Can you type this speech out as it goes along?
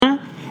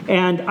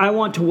And I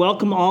want to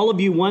welcome all of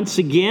you once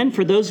again.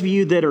 For those of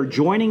you that are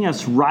joining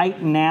us right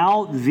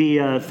now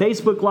via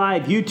Facebook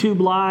Live, YouTube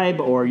Live,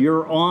 or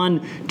you're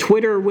on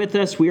Twitter with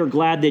us, we are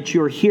glad that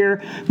you're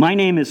here. My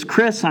name is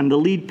Chris. I'm the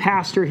lead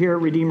pastor here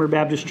at Redeemer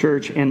Baptist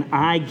Church, and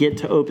I get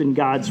to open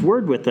God's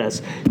Word with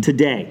us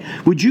today.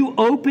 Would you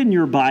open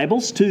your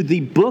Bibles to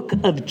the book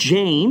of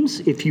James?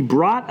 If you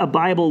brought a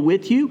Bible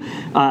with you,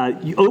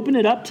 you open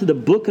it up to the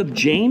book of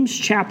James,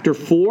 chapter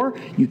 4.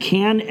 You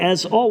can,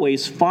 as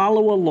always,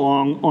 follow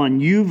along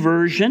on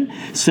YouVersion.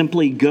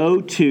 Simply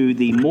go to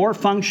the More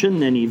function,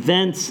 then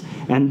Events,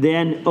 and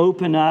then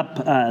open up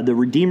the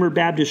Redeemer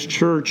Baptist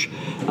Church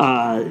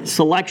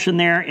selection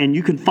there, and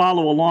you can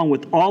follow along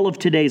with all of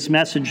today's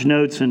message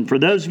notes. And for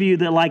those of you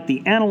that like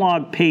the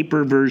analog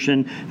paper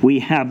version, we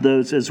have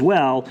those as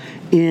well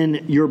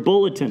in your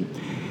bulletin.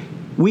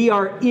 We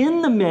are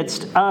in the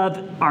midst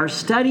of our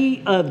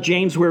study of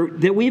James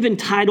that we've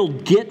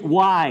entitled Get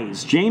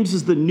Wise. James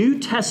is the New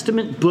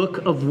Testament book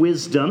of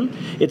wisdom.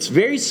 It's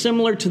very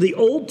similar to the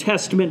Old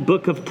Testament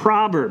book of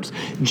Proverbs.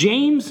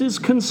 James is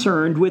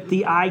concerned with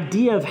the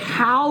idea of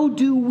how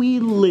do we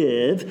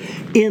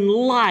live in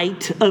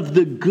light of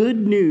the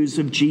good news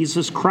of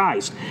Jesus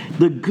Christ.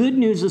 The good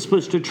news is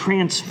supposed to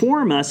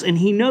transform us, and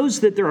he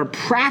knows that there are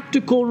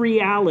practical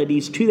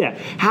realities to that.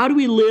 How do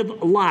we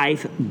live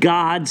life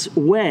God's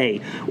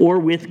way, or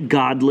with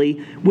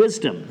godly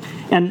wisdom?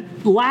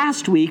 And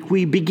last week,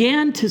 we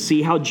began to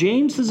see how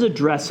James is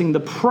addressing the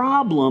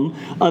problem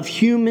of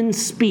human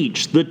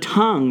speech, the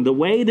tongue, the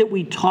way that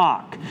we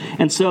talk.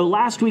 And so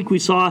last week, we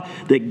saw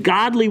that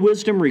godly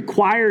wisdom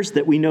requires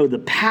that we know the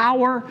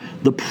power,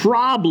 the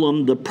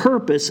problem, the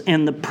purpose,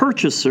 and the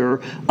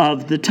purchaser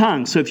of the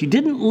tongue. So if you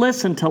didn't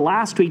listen to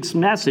last week's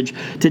message,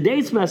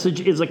 today's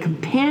message is a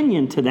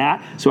companion to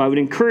that. So I would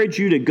encourage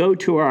you to go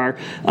to our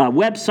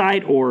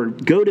website or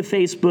go to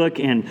Facebook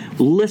and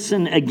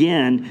listen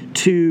again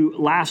to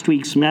last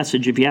week's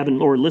message if you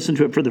haven't, or listen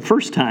to it for the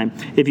first time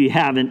if you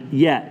haven't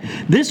yet.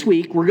 This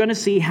week, we're going to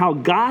see how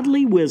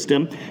godly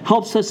wisdom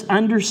helps us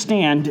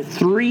understand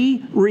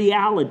three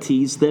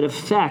realities that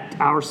affect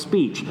our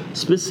speech.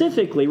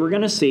 Specifically, we're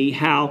going to see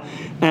how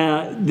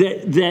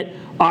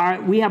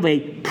we have a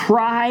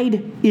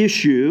pride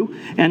issue,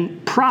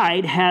 and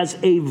pride has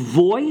a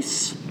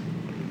voice.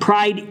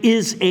 Pride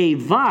is a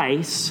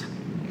vice,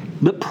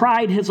 but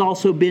pride has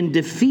also been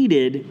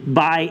defeated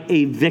by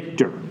a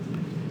victor.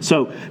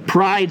 So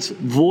pride's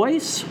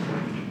voice,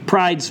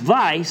 pride's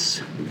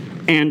vice,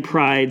 and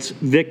pride's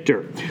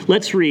victor.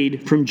 Let's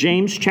read from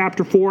James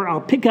chapter 4. I'll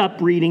pick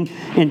up reading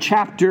in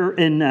chapter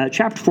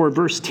 4,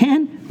 verse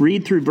 10,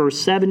 read through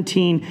verse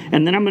 17,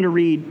 and then I'm going to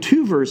read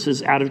two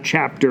verses out of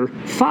chapter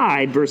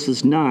 5,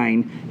 verses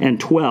 9 and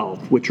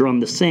 12, which are on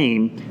the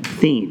same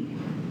theme.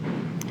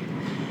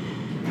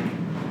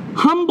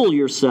 Humble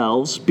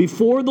yourselves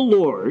before the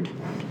Lord,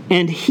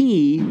 and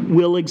he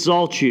will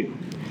exalt you.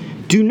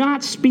 Do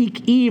not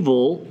speak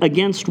evil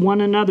against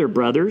one another,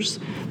 brothers.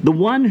 The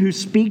one who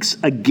speaks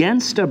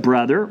against a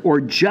brother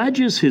or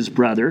judges his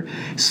brother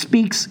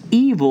speaks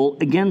evil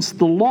against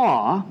the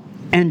law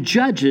and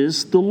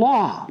judges the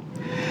law.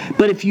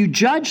 But if you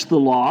judge the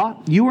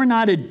law, you are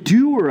not a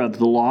doer of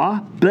the law,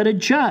 but a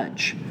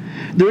judge.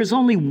 There is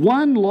only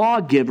one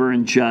lawgiver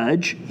and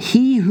judge,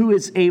 he who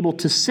is able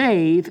to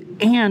save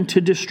and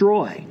to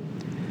destroy.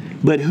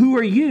 But who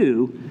are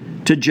you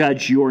to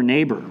judge your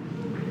neighbor?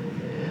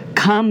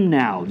 Come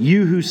now,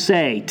 you who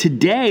say,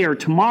 today or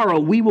tomorrow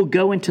we will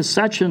go into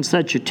such and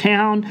such a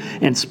town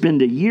and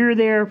spend a year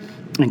there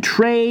and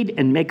trade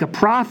and make a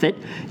profit,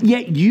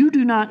 yet you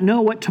do not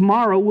know what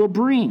tomorrow will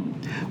bring.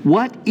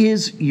 What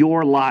is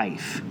your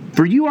life?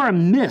 For you are a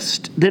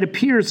mist that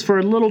appears for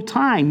a little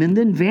time and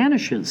then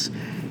vanishes.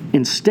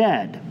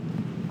 Instead,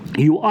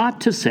 you ought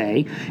to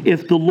say,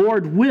 if the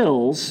Lord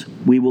wills,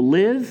 we will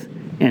live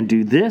and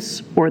do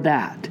this or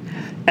that.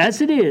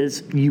 As it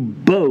is, you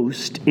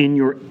boast in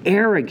your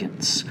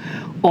arrogance.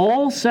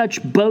 All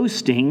such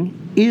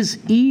boasting is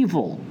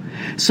evil.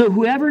 So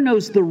whoever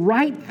knows the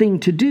right thing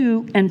to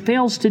do and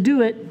fails to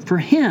do it, for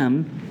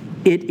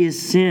him it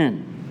is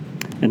sin.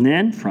 And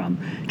then from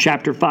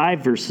chapter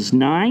 5, verses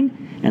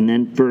 9, and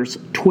then verse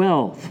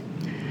 12.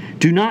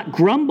 Do not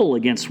grumble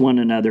against one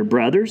another,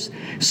 brothers,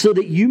 so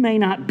that you may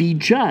not be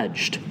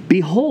judged.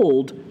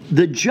 Behold,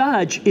 the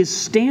judge is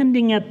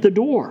standing at the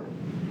door.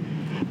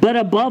 But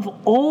above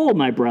all,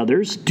 my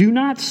brothers, do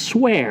not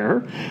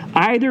swear,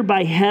 either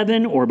by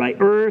heaven or by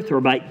earth or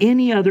by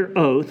any other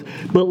oath,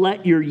 but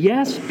let your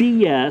yes be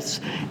yes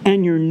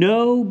and your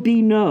no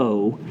be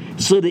no,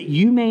 so that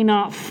you may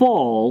not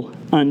fall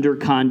under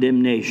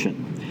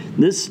condemnation.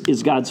 This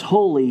is God's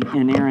holy,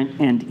 inerrant,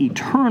 and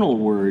eternal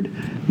word.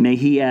 May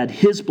he add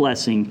his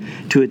blessing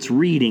to its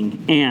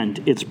reading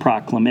and its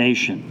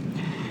proclamation.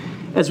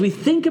 As we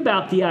think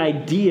about the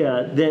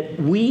idea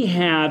that we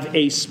have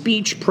a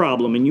speech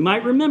problem, and you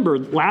might remember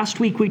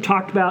last week we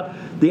talked about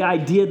the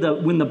idea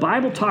that when the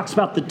Bible talks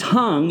about the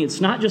tongue,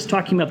 it's not just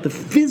talking about the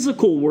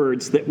physical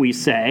words that we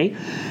say,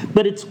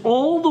 but it's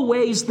all the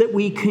ways that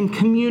we can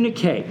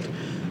communicate.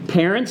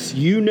 Parents,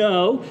 you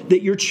know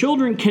that your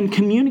children can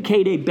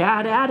communicate a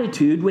bad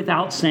attitude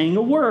without saying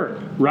a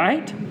word,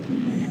 right?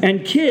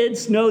 And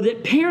kids know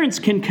that parents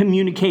can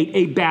communicate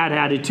a bad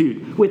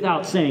attitude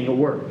without saying a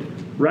word,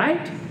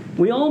 right?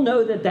 We all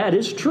know that that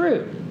is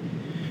true.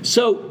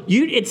 So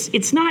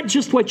it's not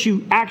just what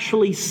you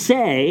actually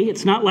say.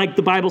 It's not like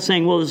the Bible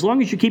saying, well, as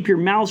long as you keep your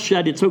mouth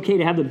shut, it's okay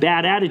to have a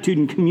bad attitude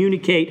and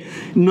communicate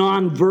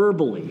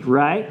non-verbally,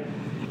 right?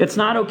 It's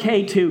not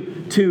okay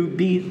to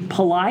be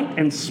polite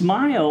and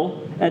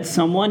smile at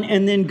someone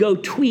and then go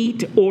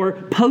tweet or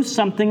post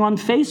something on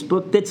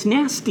Facebook that's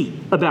nasty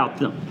about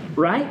them,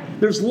 right?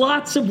 There's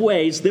lots of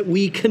ways that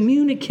we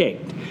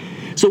communicate.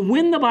 So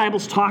when the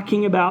Bible's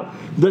talking about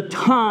the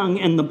tongue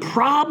and the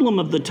problem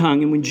of the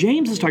tongue, and when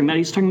James is talking about it,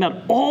 he's talking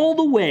about all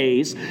the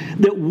ways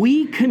that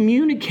we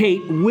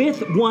communicate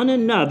with one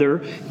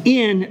another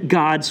in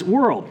God's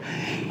world.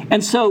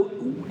 And so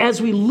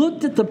as we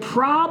looked at the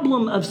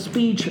problem of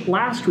speech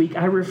last week,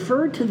 I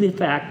referred to the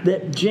fact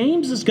that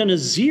James is going to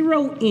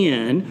zero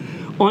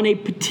in on a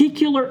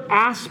particular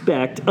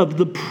aspect of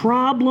the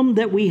problem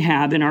that we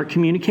have in our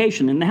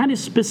communication, and that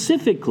is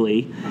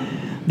specifically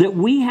that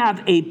we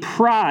have a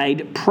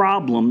pride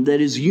problem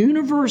that is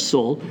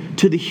universal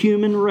to the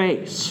human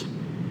race.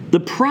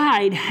 The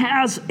pride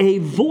has a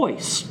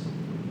voice,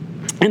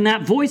 and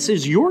that voice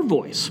is your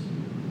voice.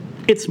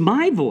 It's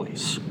my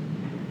voice.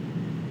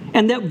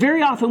 And that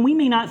very often we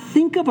may not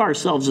think of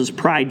ourselves as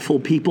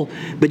prideful people,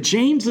 but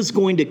James is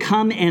going to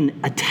come and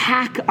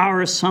attack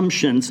our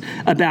assumptions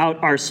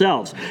about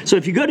ourselves. So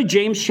if you go to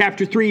James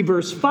chapter 3,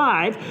 verse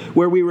 5,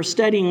 where we were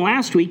studying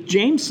last week,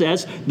 James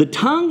says, the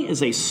tongue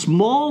is a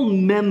small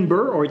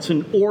member, or it's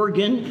an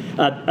organ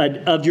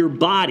of your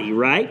body,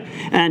 right?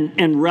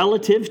 And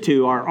relative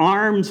to our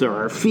arms or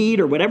our feet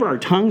or whatever, our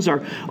tongues are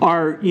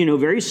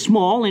very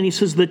small. And he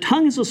says, the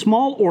tongue is a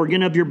small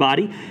organ of your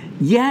body,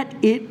 yet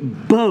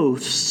it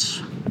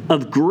boasts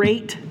of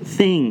great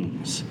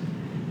things.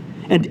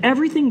 And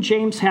everything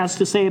James has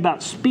to say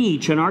about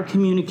speech and our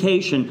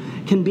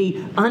communication can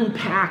be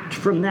unpacked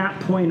from that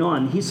point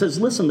on. He says,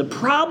 listen, the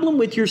problem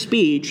with your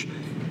speech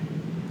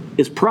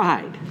is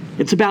pride.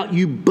 It's about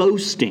you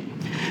boasting.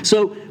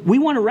 So we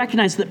want to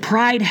recognize that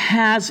pride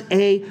has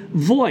a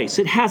voice.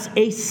 It has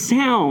a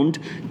sound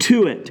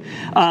to it.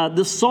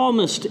 The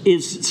psalmist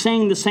is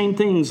saying the same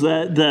things.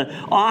 The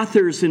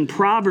authors in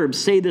Proverbs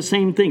say the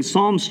same thing.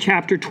 Psalms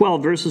chapter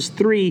 12, verses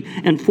 3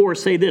 and 4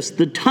 say this: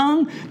 the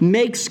tongue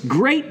makes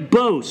great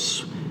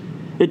boasts.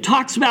 It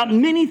talks about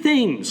many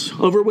things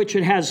over which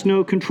it has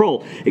no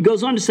control. It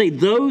goes on to say,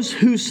 those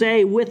who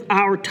say with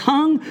our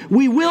tongue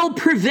we will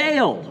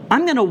prevail.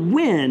 I'm going to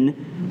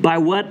win by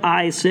what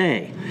I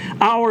say.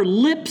 Our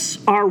lips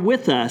are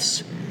with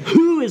us.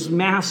 Who is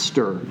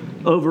master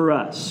over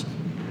us?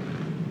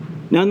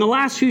 Now, in the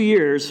last few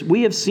years,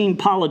 we have seen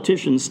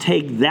politicians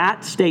take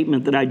that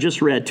statement that I just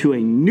read to a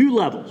new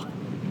level.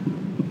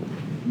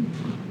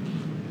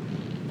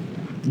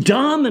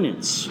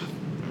 Dominance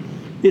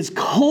is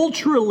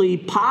culturally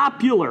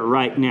popular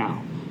right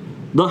now.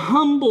 The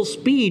humble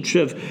speech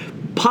of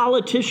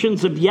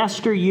politicians of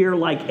yesteryear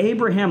like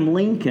Abraham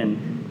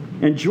Lincoln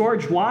and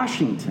George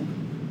Washington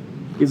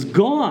is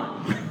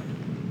gone.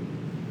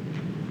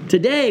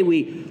 Today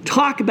we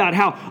talk about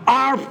how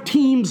our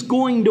team's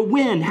going to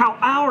win, how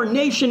our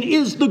nation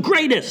is the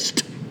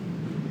greatest.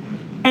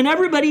 And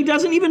everybody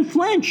doesn't even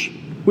flinch.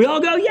 We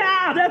all go,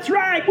 yeah, that's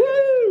right,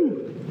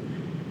 woo!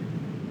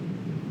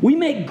 We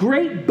make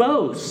great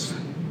boasts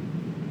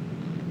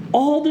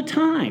all the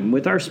time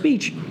with our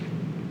speech.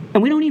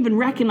 And we don't even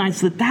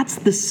recognize that that's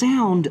the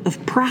sound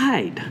of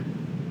pride.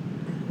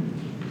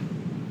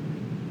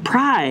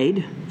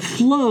 Pride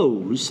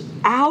flows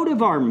out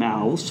of our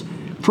mouths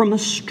from a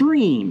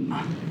stream.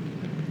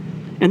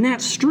 And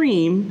that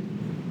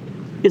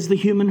stream is the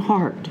human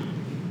heart.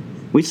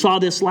 We saw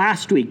this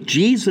last week.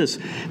 Jesus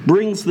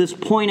brings this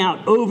point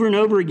out over and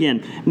over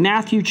again.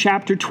 Matthew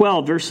chapter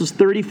 12, verses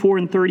 34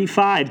 and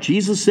 35.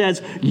 Jesus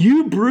says,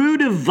 you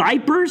brood of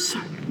vipers.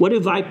 What do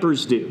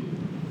vipers do?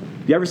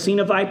 Have you ever seen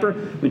a viper?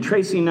 When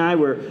Tracy and I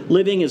were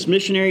living as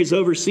missionaries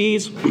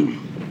overseas,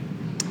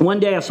 one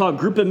day I saw a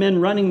group of men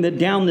running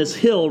down this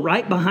hill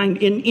right behind,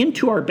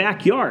 into our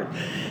backyard.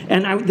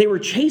 And they were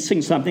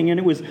chasing something, and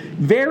it was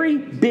very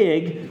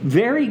big,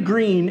 very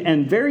green,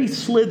 and very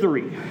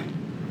slithery.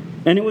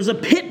 And it was a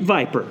pit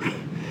viper.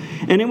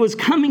 And it was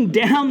coming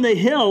down the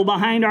hill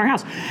behind our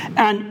house.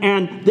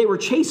 And they were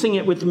chasing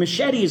it with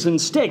machetes and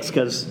sticks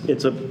because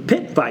it's a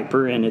pit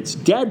viper and it's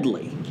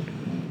deadly.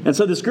 And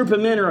so this group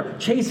of men are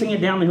chasing it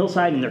down the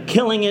hillside, and they're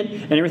killing it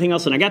and everything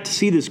else. And I got to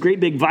see this great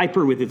big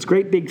viper with its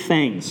great big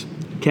fangs.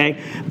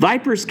 Okay?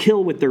 Vipers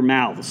kill with their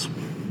mouths.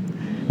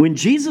 When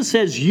Jesus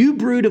says, you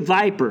brood of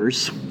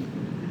vipers,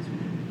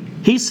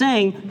 he's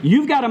saying,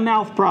 you've got a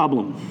mouth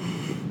problem.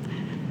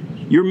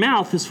 Your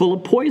mouth is full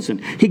of poison.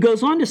 He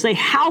goes on to say,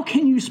 how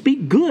can you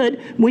speak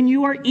good when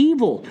you are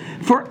evil?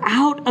 For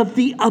out of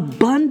the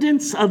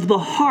abundance of the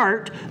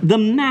heart, the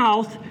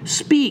mouth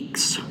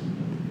speaks.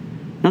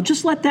 Now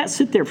just let that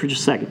sit there for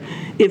just a second.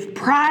 If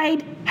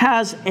pride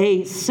has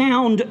a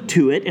sound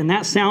to it, and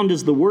that sound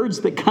is the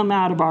words that come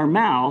out of our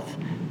mouth.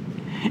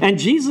 And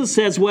Jesus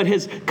says what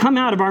has come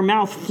out of our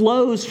mouth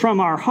flows from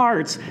our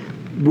hearts.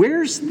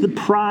 Where's the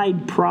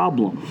pride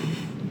problem?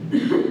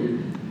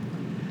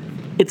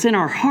 It's in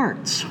our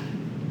hearts,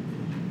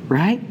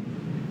 right?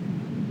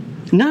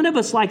 None of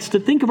us likes to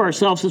think of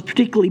ourselves as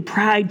particularly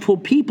prideful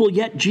people,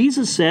 yet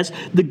Jesus says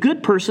the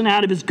good person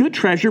out of his good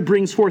treasure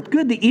brings forth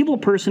good. The evil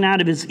person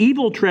out of his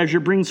evil treasure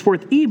brings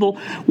forth evil.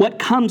 What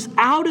comes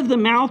out of the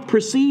mouth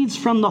proceeds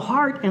from the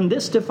heart, and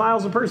this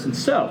defiles a person.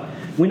 So,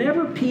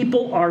 whenever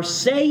people are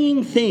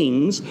saying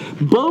things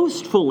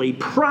boastfully,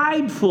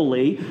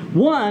 pridefully,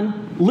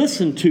 one,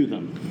 listen to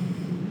them.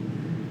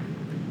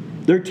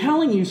 They're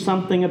telling you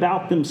something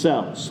about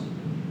themselves.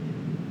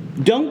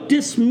 Don't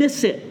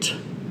dismiss it.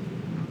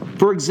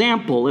 For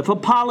example, if a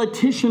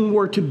politician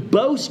were to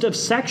boast of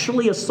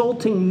sexually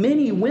assaulting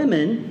many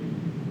women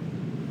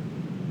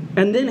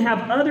and then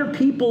have other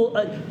people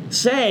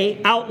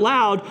say out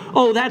loud,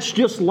 oh, that's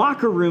just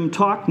locker room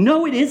talk.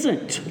 No, it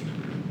isn't.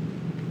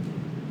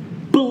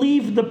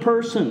 Believe the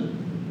person.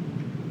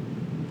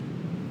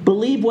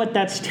 Believe what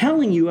that's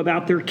telling you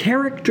about their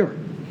character.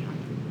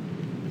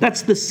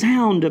 That's the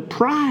sound of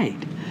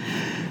pride.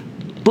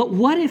 But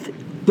what if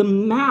the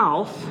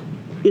mouth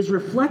is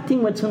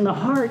reflecting what's in the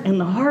heart, and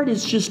the heart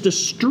is just a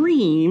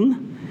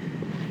stream,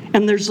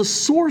 and there's a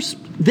source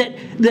that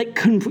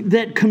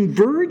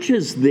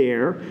converges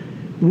there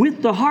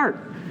with the heart,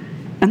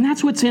 and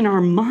that's what's in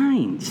our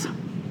minds.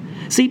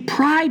 See,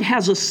 pride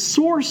has a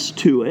source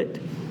to it,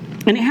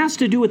 and it has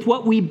to do with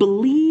what we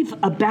believe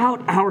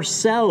about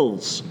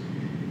ourselves,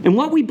 and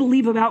what we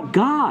believe about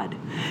God,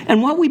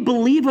 and what we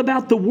believe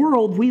about the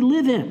world we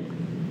live in.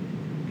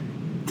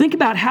 Think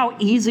about how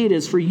easy it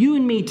is for you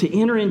and me to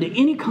enter into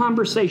any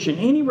conversation,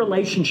 any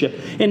relationship,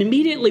 and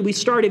immediately we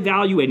start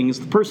evaluating,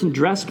 is the person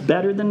dressed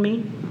better than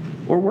me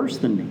or worse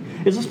than me?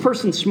 Is this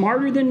person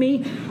smarter than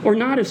me or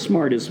not as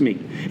smart as me?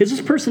 Is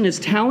this person as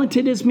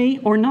talented as me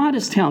or not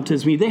as talented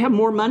as me? They have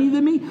more money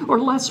than me or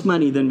less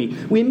money than me?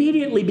 We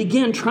immediately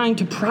begin trying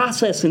to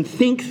process and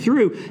think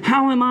through,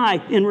 how am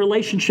I in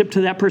relationship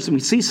to that person? We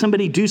see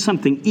somebody do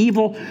something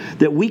evil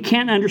that we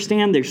can't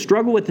understand. They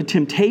struggle with the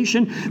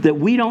temptation that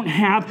we don't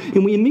have,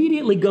 and we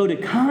immediately go to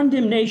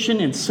condemnation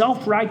and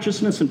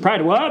self-righteousness and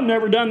pride. Well, I've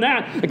never done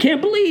that. I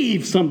can't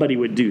believe somebody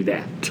would do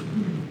that.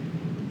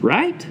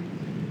 Right?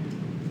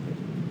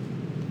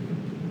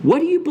 What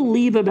do you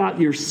believe about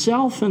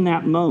yourself in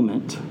that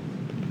moment?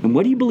 And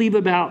what do you believe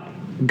about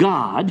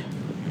God?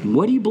 And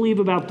what do you believe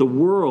about the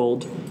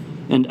world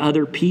and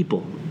other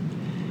people?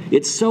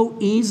 It's so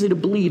easy to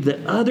believe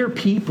that other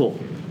people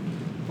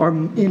are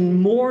in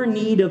more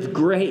need of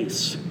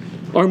grace,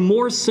 are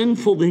more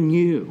sinful than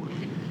you.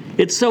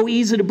 It's so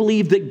easy to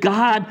believe that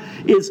God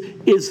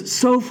is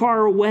so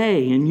far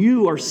away and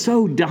you are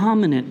so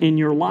dominant in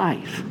your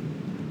life.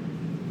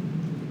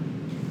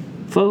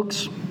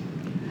 Folks,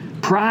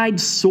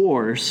 pride's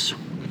source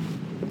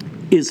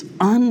is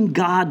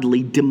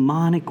ungodly,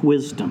 demonic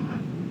wisdom.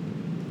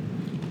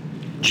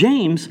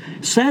 James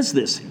says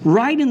this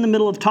right in the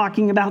middle of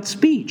talking about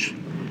speech.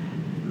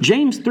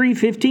 James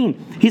 3:15,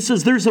 he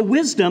says there's a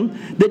wisdom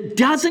that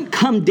doesn't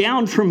come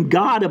down from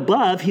God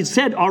above. He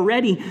said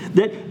already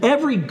that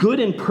every good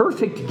and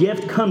perfect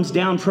gift comes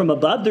down from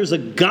above. There's a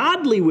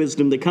godly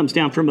wisdom that comes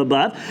down from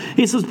above.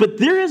 He says, but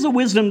there is a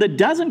wisdom that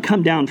doesn't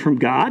come down from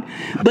God,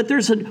 but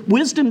there's a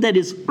wisdom that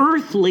is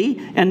earthly,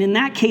 and in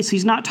that case,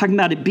 he's not talking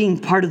about it being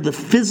part of the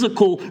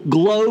physical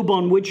globe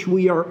on which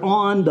we are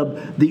on,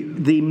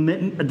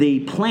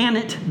 the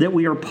planet that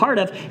we are part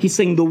of. He's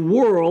saying the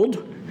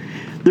world.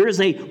 There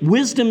is a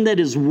wisdom that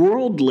is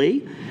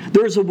worldly.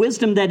 There is a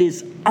wisdom that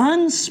is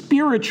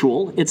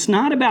unspiritual. It's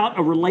not about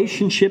a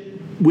relationship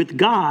with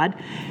God.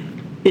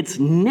 It's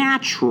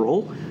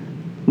natural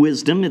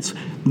wisdom. It's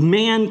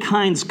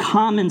mankind's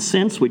common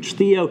sense, which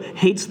Theo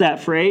hates that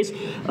phrase.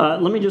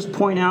 Let me just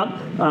point out,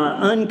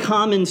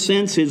 uncommon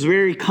sense is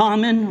very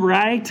common,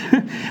 right?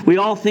 We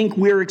all think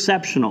we're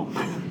exceptional.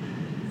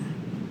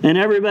 And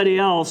everybody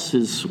else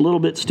is a little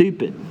bit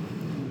stupid.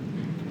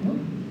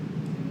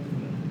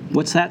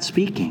 What's that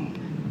speaking?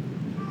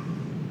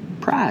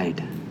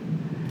 Pride.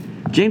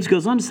 James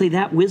goes on to say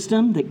that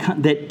wisdom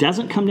that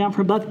doesn't come down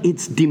from above,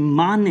 it's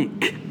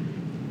demonic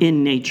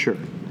in nature.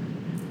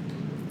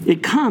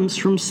 It comes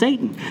from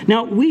Satan.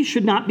 Now, we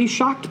should not be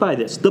shocked by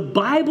this. The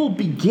Bible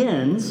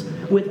begins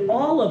with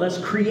all of us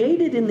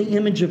created in the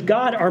image of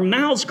God, our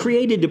mouths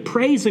created to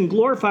praise and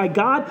glorify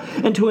God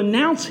and to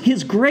announce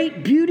His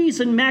great beauties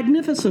and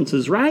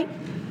magnificences, right?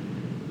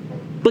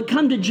 But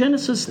come to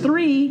Genesis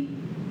 3,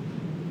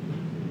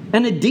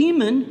 and a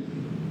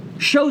demon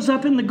shows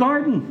up in the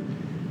garden.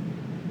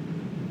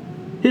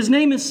 His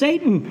name is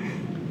Satan.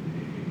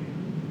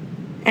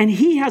 And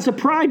he has a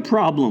pride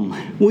problem.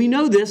 We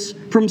know this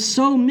from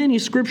so many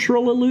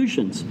scriptural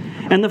allusions.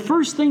 And the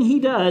first thing he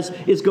does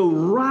is go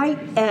right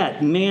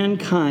at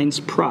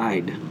mankind's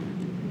pride.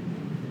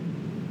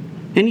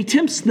 And he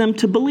tempts them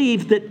to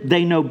believe that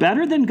they know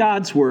better than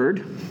God's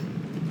word,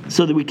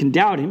 so that we can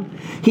doubt him.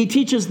 He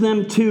teaches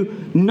them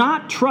to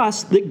not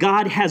trust that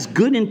God has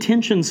good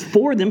intentions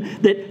for them,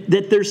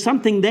 that there's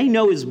something they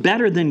know is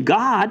better than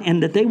God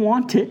and that they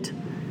want it,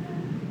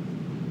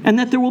 and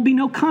that there will be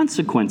no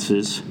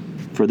consequences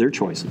for their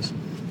choices.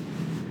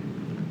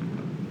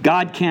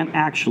 God can't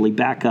actually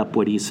back up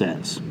what he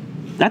says.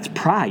 That's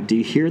pride. Do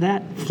you hear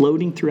that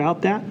floating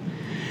throughout that?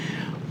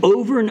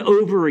 Over and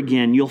over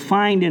again, you'll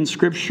find in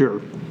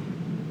Scripture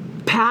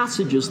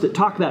passages that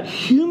talk about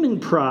human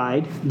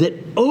pride that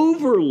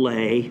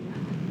overlay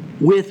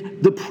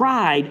with the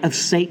pride of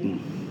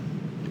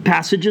Satan.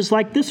 Passages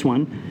like this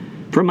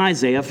one from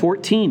Isaiah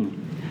 14.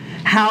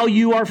 How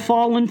you are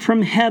fallen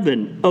from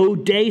heaven, O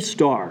day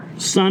star,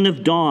 son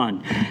of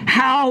dawn.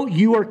 How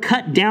you are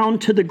cut down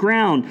to the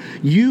ground,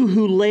 you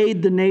who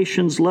laid the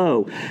nations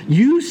low.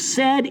 You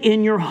said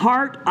in your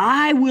heart,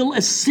 I will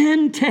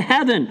ascend to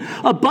heaven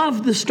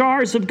above the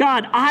stars of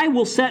God. I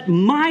will set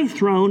my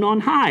throne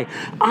on high.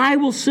 I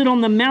will sit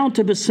on the mount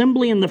of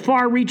assembly in the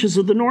far reaches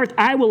of the north.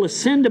 I will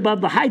ascend above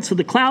the heights of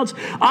the clouds.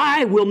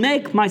 I will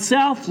make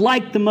myself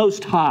like the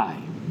Most High.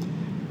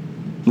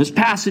 This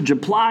passage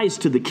applies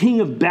to the king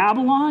of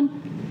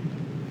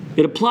Babylon.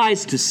 It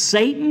applies to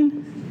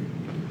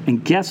Satan.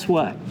 And guess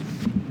what?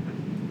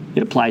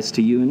 It applies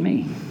to you and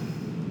me.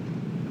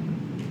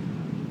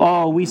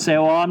 Oh, we say,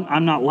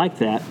 I'm not like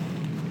that.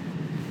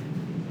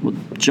 Well,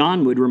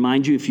 John would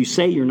remind you, if you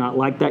say you're not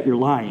like that, you're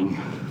lying.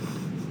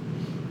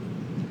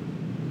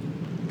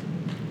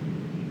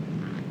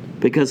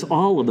 Because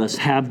all of us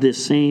have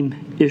this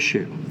same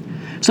issue.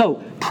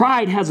 So,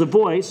 pride has a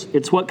voice.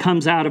 It's what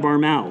comes out of our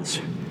mouths.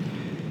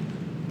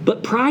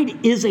 But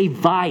pride is a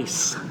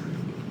vice.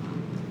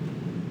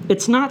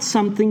 It's not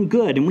something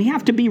good, and we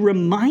have to be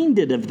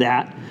reminded of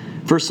that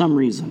for some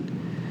reason.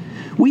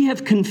 We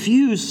have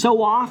confused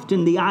so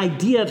often the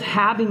idea of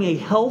having a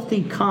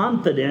healthy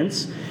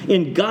confidence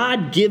in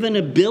God-given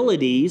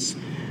abilities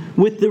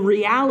with the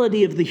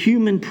reality of the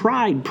human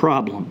pride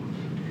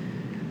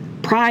problem.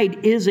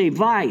 Pride is a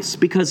vice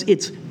because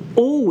it's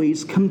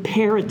always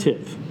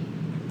comparative.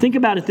 Think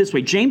about it this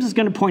way. James is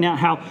going to point out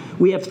how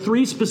we have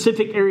three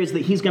specific areas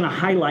that he's going to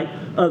highlight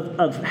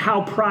of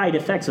how pride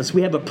affects us.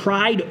 We have a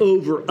pride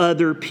over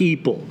other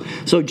people.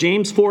 So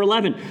James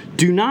 4:11,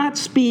 do not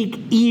speak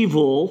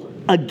evil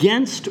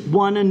against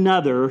one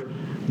another,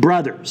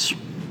 brothers.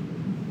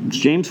 It's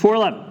James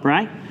 4:11,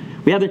 right?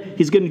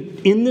 He's going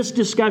to, in this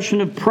discussion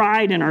of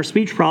pride and our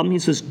speech problem, he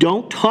says,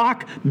 don't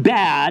talk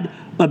bad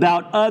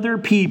about other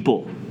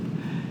people.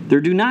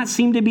 There do not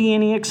seem to be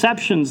any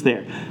exceptions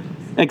there.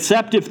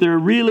 Except if they're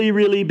really,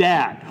 really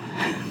bad,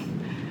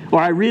 or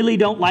I really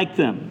don't like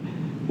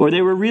them, or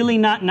they were really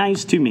not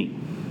nice to me.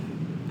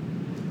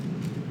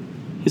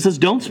 He says,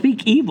 don't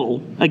speak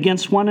evil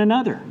against one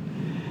another.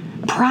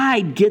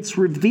 Pride gets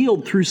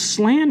revealed through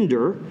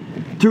slander,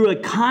 through a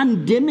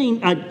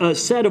condemning, a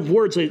set of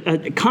words,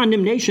 a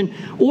condemnation,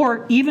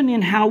 or even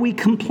in how we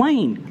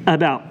complain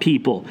about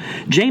people.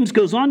 James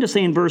goes on to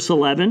say in verse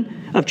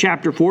 11 of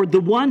chapter 4,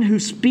 the one who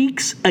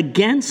speaks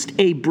against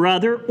a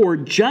brother or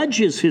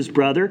judges his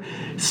brother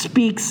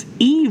speaks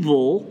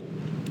evil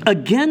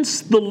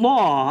against the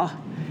law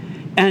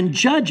and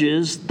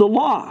judges the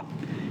law.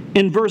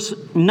 In verse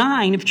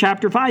 9 of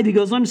chapter 5, he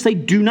goes on to say,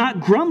 do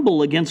not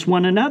grumble against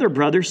one another,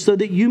 brothers, so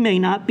that you may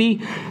not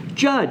be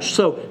judged.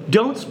 So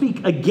don't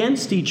speak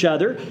against each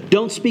other.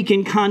 Don't speak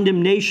in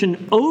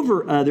condemnation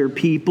over other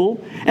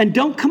people. And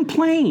don't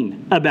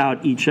complain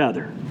about each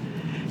other.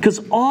 Because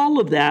all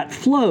of that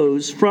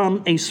flows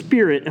from a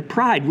spirit of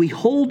pride. We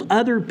hold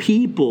other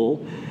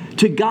people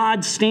to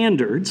God's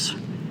standards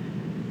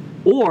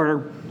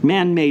or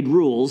man-made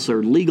rules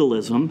or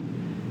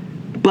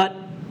legalism, but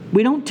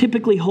we don't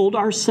typically hold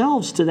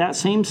ourselves to that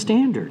same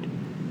standard.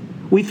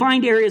 We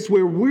find areas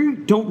where we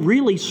don't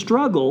really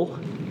struggle,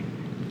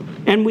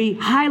 and we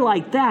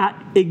highlight that,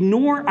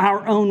 ignore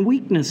our own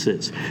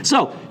weaknesses.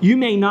 So you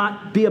may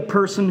not be a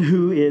person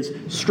who is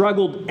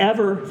struggled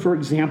ever, for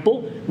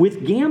example,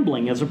 with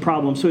gambling as a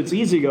problem. So it's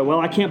easy to go, well,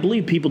 I can't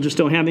believe people just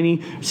don't have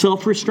any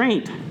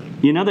self-restraint.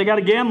 You know, they got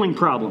a gambling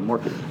problem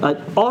or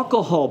an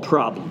alcohol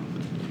problem.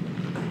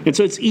 And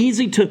so it's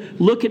easy to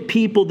look at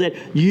people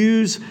that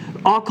use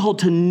alcohol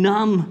to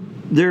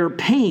numb their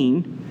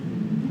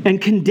pain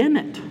and condemn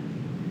it.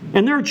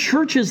 And there are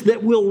churches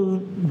that will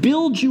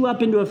build you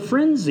up into a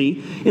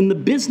frenzy in the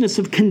business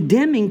of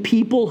condemning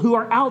people who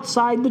are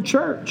outside the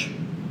church,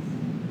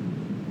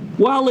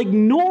 while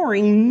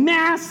ignoring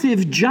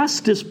massive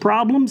justice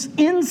problems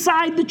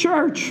inside the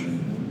church.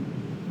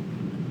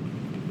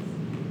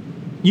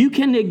 You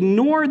can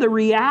ignore the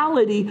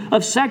reality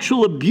of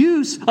sexual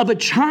abuse of a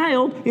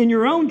child in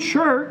your own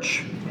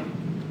church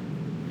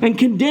and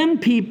condemn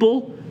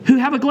people who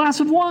have a glass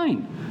of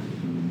wine.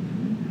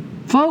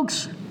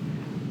 Folks,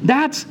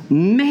 that's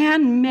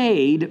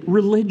man-made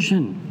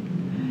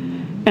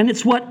religion. And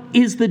it's what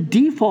is the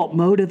default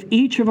mode of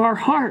each of our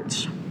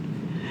hearts.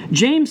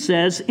 James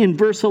says in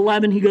verse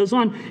 11, he goes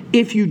on,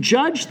 if you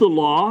judge the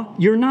law,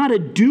 you're not a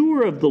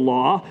doer of the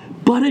law,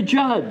 but a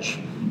judge.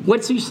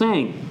 What's he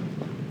saying?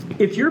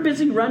 if you're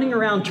busy running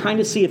around trying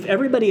to see if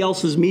everybody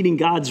else is meeting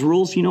God's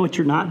rules, you know what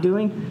you're not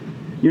doing?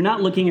 You're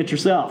not looking at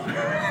yourself.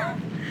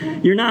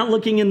 You're not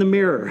looking in the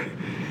mirror.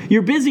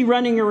 You're busy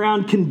running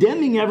around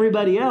condemning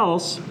everybody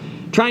else,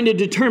 trying to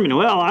determine,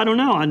 well, I don't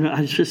know. I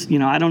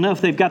don't know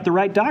if they've got the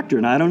right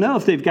doctrine. I don't know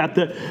if they've got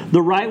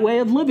the right way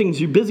of living.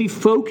 So you're busy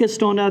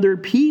focused on other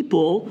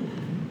people,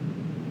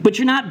 but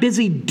you're not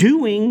busy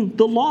doing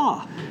the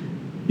law.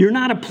 You're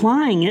not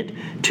applying it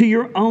to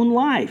your own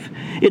life.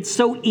 It's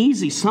so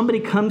easy. Somebody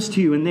comes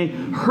to you and they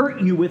hurt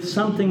you with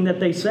something that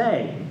they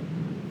say.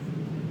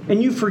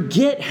 And you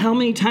forget how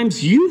many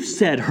times you've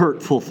said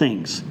hurtful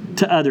things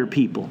to other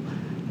people.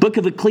 Book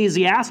of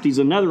Ecclesiastes,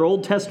 another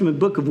Old Testament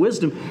book of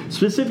wisdom,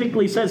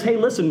 specifically says, hey,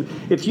 listen,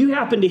 if you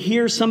happen to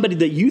hear somebody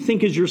that you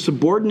think is your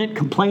subordinate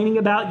complaining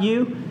about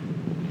you,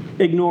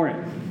 ignore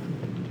it.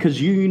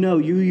 Because you know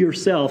you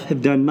yourself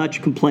have done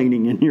much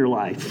complaining in your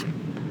life.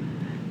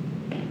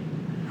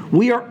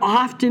 We are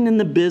often in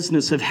the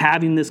business of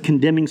having this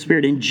condemning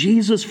spirit, and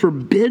Jesus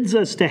forbids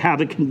us to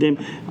have a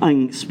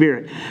condemning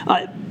spirit.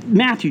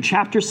 Matthew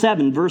chapter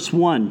 7, verse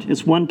 1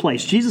 is one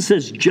place. Jesus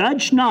says,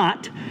 judge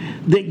not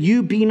that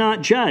you be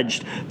not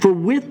judged, for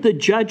with the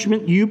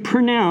judgment you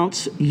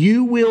pronounce,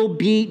 you will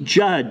be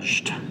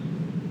judged.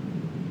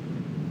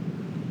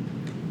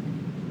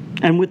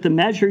 And with the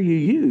measure you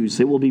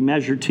use, it will be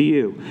measured to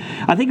you.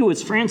 I think it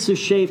was Francis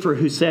Schaeffer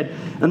who said,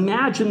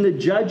 imagine the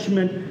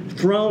judgment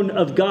throne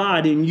of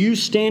God and you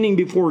standing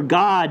before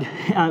God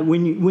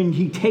when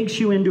He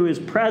takes you into His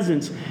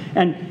presence.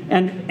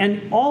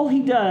 And all He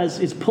does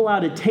is pull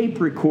out a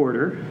tape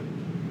recorder.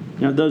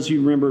 Now, those of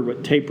you remember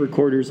what tape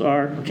recorders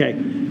are? Okay,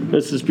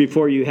 this is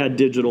before you had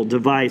digital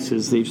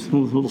devices, these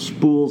little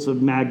spools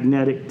of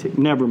magnetic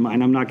never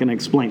mind, I'm not going to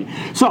explain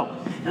it. So,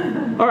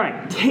 all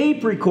right,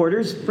 tape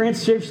recorders.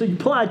 Francis Schaeffer said, you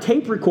pull out a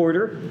tape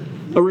recorder,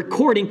 a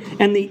recording,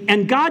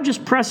 and God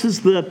just presses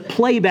the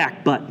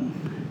playback button.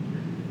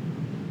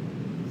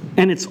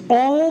 And it's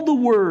all the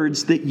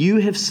words that you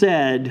have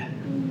said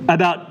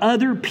about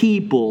other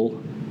people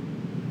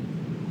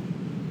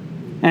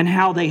and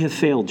how they have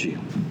failed you.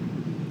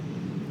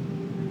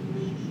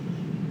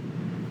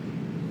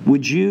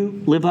 Would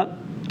you live up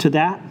to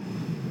that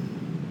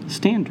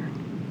standard?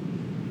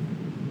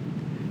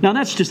 Now,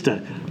 that's just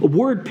a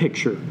word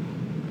picture.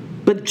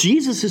 But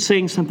Jesus is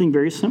saying something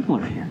very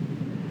similar here.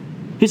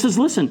 He says,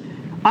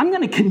 listen, I'm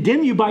going to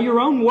condemn you by your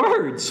own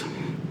words.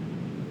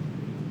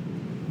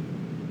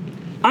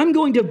 I'm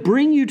going to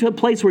bring you to a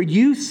place where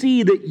you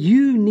see that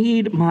you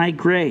need my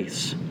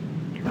grace.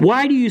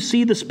 Why do you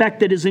see the speck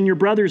that is in your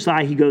brother's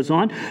eye, he goes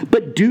on,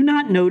 but do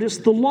not notice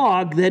the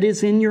log that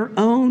is in your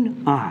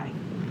own eye?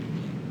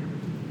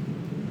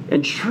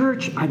 And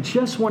church, I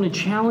just want to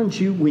challenge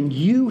you, when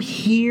you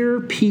hear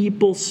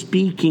people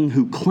speaking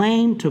who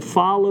claim to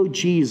follow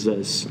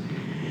Jesus,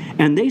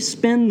 and they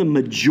spend the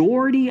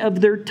majority of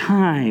their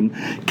time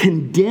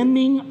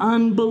condemning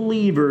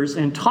unbelievers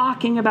and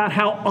talking about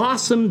how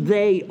awesome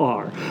they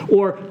are,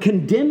 or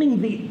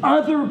condemning the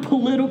other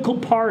political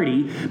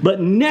party, but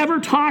never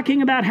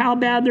talking about how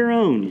bad their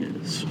own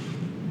is.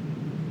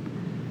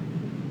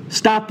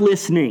 Stop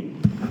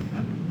listening.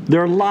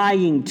 They're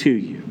lying to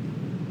you.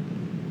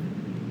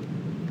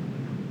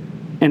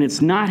 And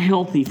it's not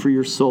healthy for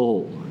your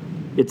soul.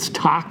 It's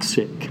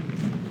toxic.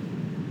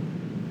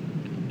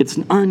 It's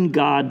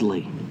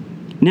ungodly.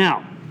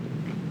 Now,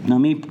 let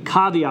me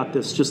caveat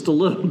this just a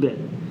little bit.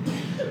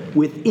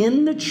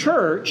 Within the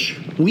church,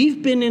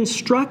 we've been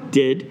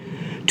instructed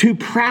to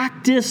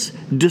practice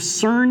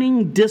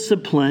discerning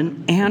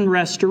discipline and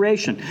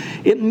restoration.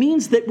 It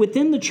means that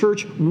within the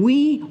church,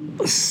 we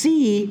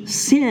see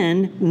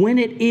sin when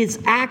it is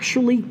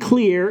actually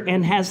clear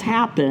and has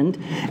happened,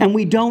 and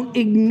we don't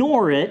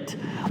ignore it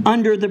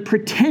under the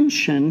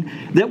pretension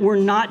that we're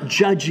not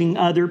judging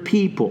other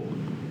people.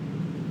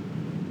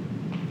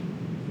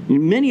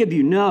 Many of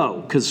you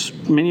know, because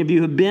many of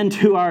you have been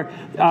to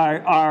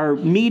our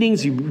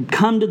meetings, you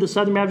come to the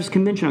Southern Baptist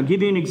Convention. I'll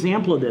give you an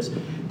example of this.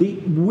 The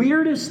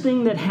weirdest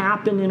thing that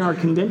happened in our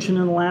convention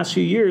in the last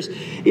few years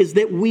is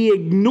that we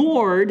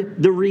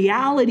ignored the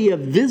reality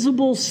of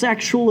visible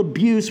sexual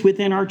abuse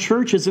within our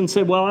churches and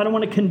said, well, I don't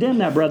want to condemn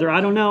that, brother.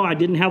 I don't know. I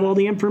didn't have all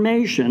the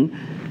information.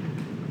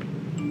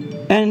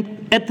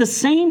 And at the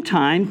same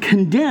time,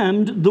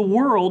 condemned the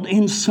world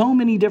in so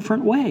many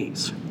different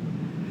ways.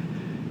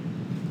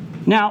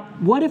 Now,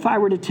 what if I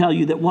were to tell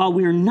you that while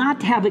we are not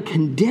to have a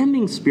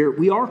condemning spirit,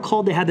 we are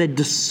called to have a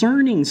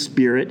discerning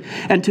spirit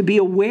and to be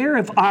aware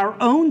of our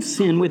own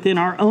sin within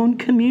our own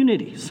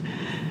communities?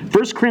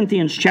 1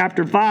 Corinthians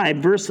chapter 5,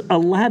 verse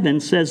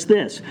 11 says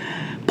this.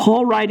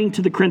 Paul, writing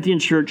to the Corinthian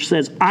church,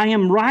 says, I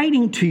am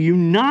writing to you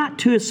not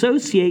to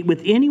associate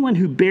with anyone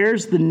who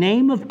bears the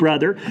name of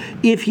brother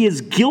if he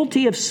is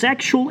guilty of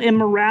sexual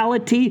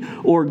immorality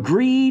or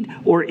greed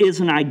or is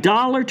an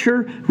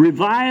idolater,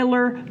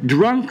 reviler,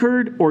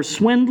 drunkard, or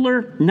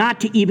swindler,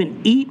 not to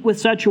even eat with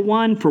such a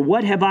one. For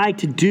what have I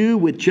to do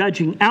with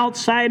judging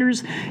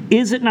outsiders?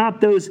 Is it not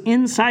those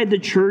inside the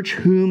church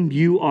whom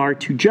you are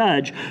to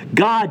judge?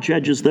 God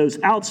judges those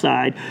those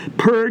outside.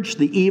 Purge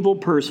the evil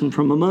person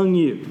from among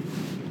you.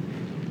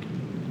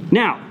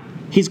 Now,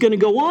 he's going to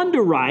go on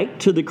to write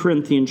to the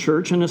Corinthian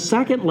church in a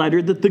second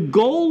letter that the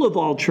goal of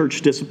all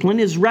church discipline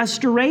is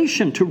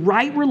restoration to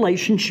right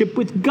relationship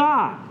with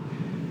God.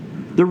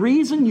 The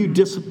reason you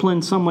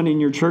discipline someone in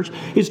your church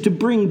is to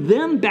bring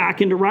them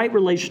back into right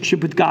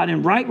relationship with God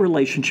and right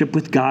relationship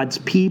with God's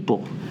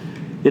people.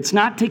 It's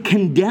not to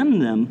condemn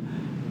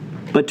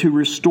them, but to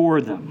restore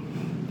them.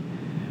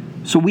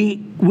 So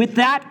with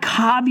that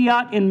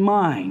caveat in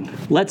mind,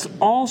 let's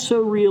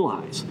also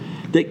realize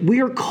that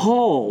we are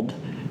called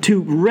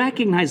to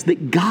recognize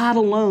that God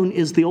alone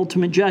is the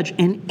ultimate judge,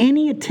 and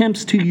any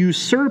attempts to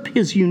usurp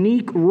his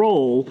unique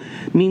role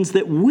means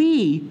that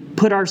we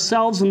put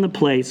ourselves in the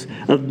place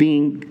of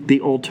being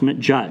the ultimate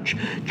judge.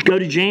 Go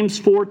to James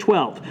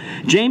 4:12.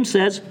 James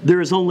says,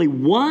 there is only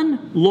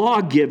one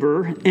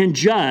lawgiver and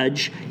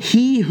judge,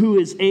 he who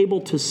is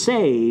able to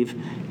save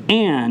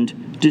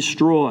and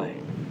destroy.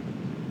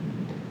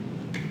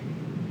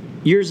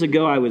 Years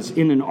ago, I was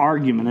in an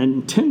argument, an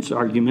intense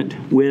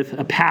argument with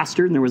a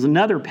pastor, and there was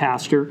another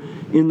pastor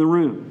in the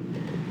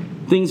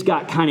room. Things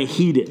got kind of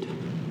heated.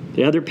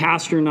 The other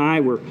pastor and I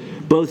were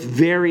both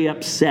very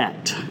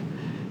upset.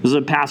 This is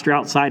a pastor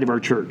outside of our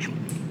church.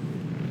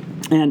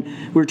 And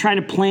we were trying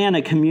to plan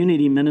a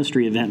community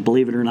ministry event,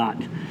 believe it or not.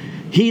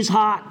 He's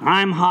hot,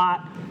 I'm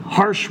hot.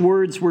 Harsh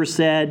words were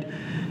said,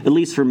 at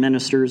least for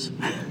ministers.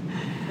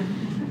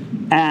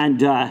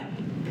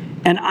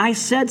 And I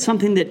said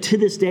something that to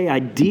this day I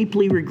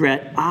deeply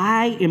regret.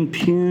 I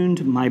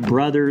impugned my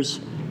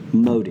brother's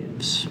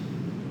motives.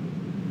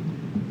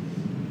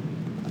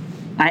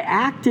 I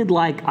acted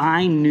like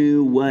I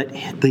knew what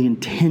the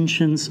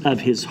intentions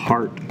of his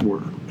heart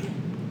were.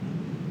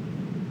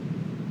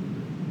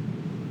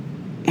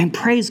 And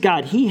praise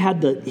God, he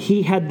had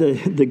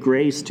the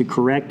grace to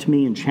correct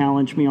me and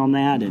challenge me on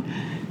that, and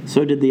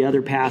so did the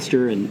other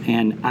pastor.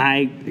 And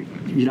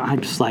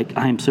I'm just like,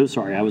 I am so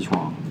sorry, I was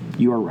wrong.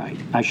 You are right.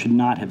 I should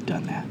not have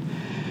done that.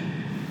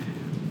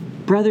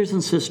 Brothers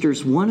and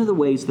sisters, one of the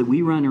ways that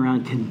we run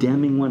around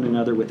condemning one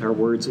another with our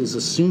words is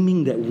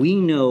assuming that we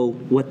know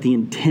what the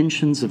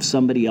intentions of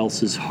somebody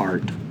else's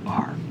heart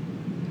are.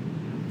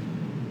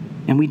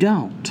 And we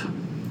don't.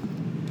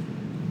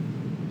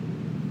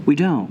 We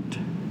don't.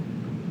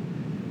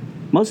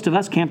 Most of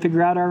us can't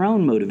figure out our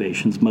own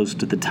motivations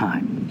most of the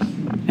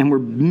time. And we're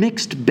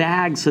mixed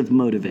bags of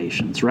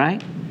motivations,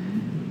 right?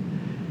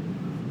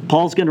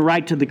 Paul's going to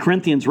write to the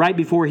Corinthians right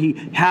before he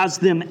has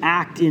them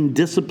act in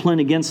discipline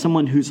against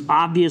someone who's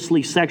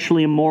obviously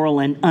sexually immoral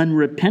and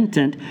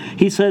unrepentant.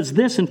 He says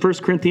this in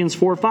 1 Corinthians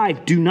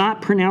 4:5, do not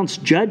pronounce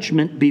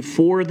judgment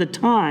before the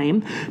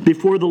time,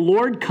 before the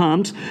Lord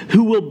comes,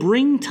 who will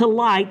bring to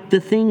light the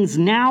things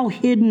now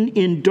hidden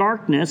in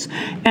darkness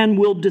and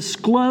will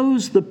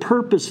disclose the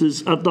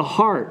purposes of the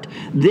heart.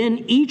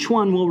 Then each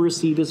one will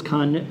receive his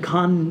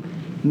commendation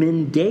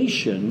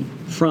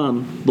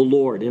from the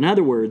Lord. In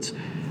other words,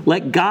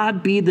 let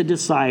God be the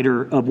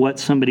decider of what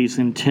somebody's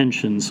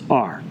intentions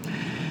are.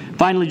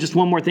 Finally, just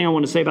one more thing I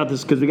want to say about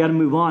this, because we got to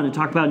move on and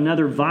talk about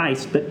another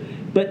vice. But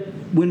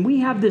when we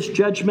have this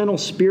judgmental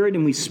spirit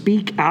and we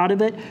speak out of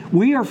it,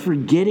 we are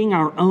forgetting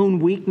our own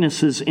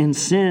weaknesses and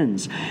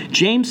sins.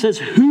 James says,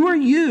 who are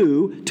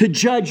you to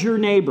judge your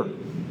neighbor?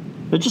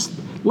 But just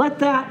let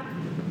that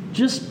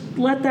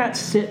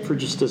sit for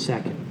just a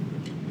second.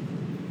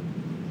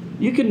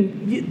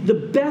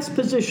 The best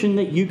position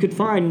that you could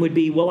find would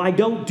be, well, I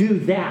don't do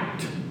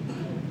that.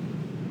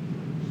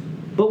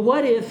 But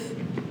what if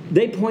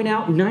they point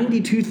out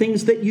 92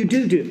 things that you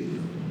do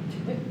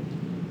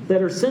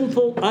that are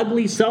sinful,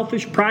 ugly,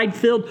 selfish,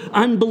 pride-filled,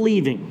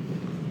 unbelieving?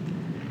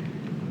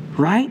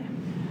 Right?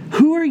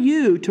 Who are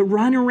you to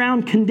run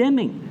around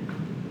condemning?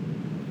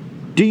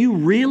 Do you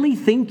really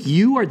think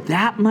you are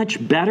that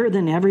much better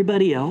than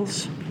everybody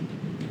else?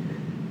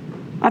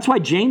 That's why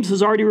James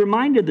has already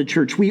reminded the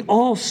church, we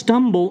all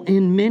stumble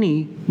in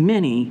many,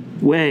 many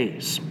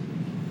ways.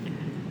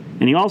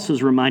 And he also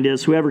has reminded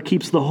us, whoever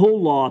keeps the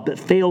whole law but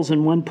fails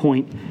in one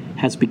point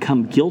has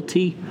become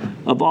guilty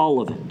of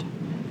all of it.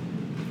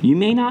 You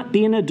may not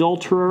be an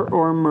adulterer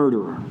or a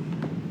murderer,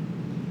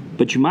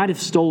 but you might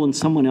have stolen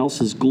someone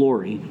else's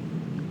glory.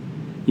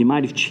 You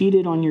might have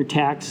cheated on your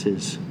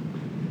taxes.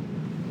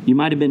 You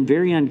might have been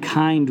very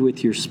unkind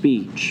with your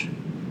speech.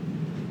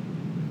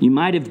 You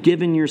might have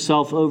given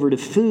yourself over to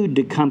food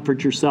to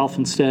comfort yourself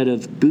instead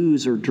of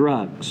booze or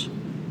drugs.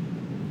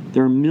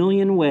 There are a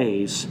million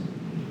ways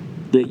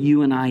that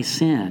you and I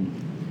sin.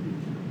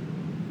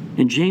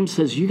 And James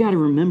says, you got to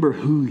remember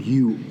who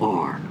you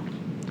are.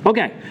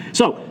 Okay,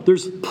 so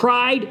there's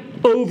pride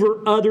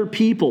over other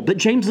people. But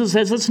James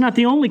says that's not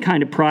the only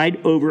kind of pride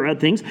over other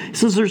things. He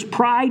says there's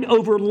pride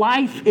over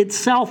life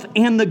itself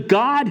and the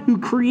God who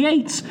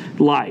creates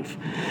life.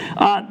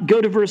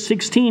 Go to verse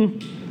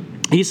 16.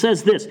 He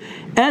says this,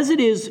 as it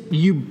is,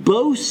 you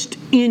boast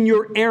in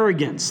your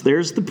arrogance.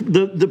 There's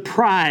the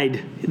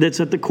pride that's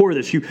at the core of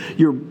this.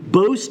 Your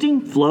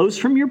boasting flows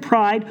from your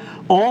pride.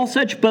 All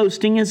such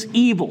boasting is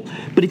evil.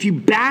 But if you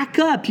back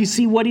up, you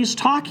see what he's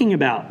talking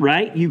about,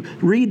 right? You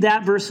read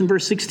that verse in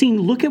verse 16.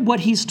 Look at what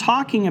he's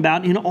talking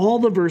about in all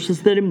the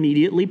verses that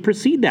immediately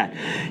precede that.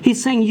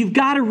 He's saying you've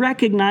got to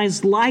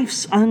recognize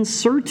life's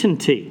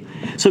uncertainty.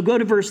 So go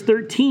to verse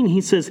 13.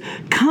 He says,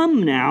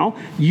 come now,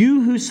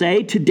 you who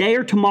say, today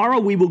or tomorrow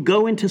we will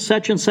go into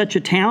such and such a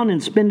town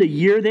and spend a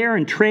year there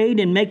and trade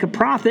and make a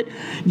profit,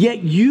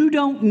 yet you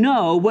don't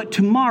know what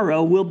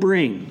tomorrow will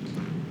bring.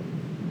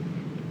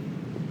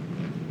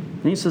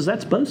 And he says,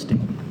 that's boasting.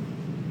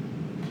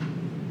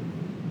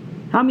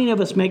 How many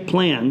of us make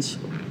plans,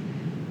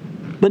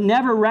 but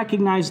never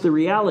recognize the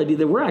reality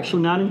that we're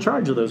actually not in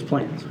charge of those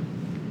plans?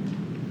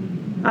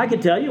 I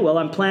could tell you, well,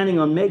 I'm planning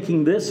on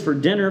making this for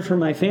dinner for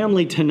my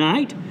family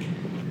tonight.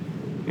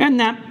 And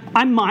that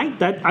I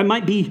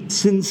might be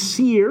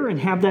sincere and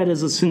have that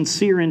as a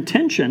sincere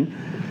intention.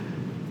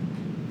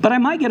 But I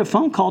might get a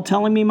phone call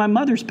telling me my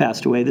mother's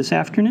passed away this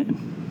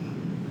afternoon.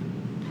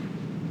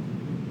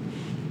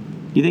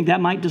 You think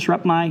that might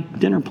disrupt my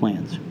dinner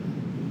plans?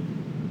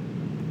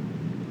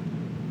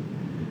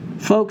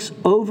 Folks,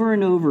 over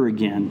and over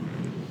again,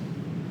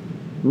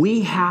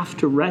 we have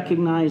to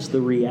recognize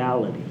the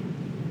reality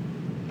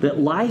that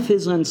life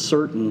is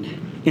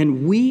uncertain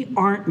and we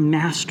aren't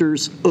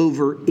masters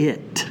over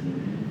it.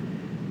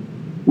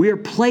 We are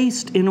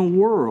placed in a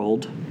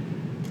world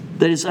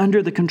that is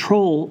under the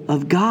control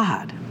of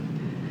God.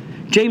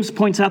 James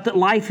points out that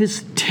life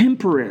is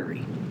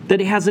temporary,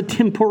 that it has a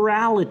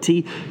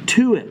temporality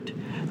to it,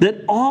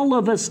 that all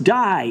of us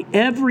die.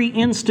 Every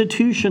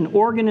institution,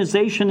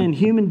 organization, and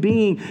human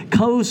being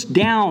goes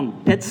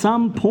down at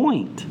some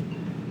point.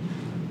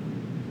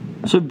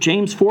 So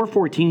James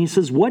 4:14, he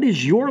says, what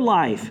is your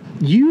life?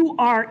 You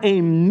are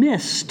a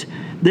mist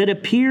that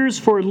appears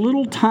for a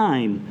little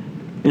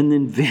time and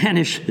then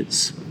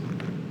vanishes.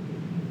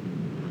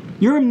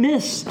 You're a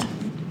mist.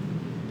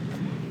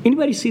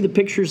 Anybody see the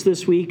pictures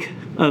this week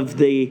of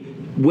the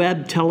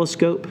Webb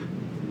telescope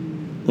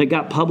that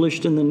got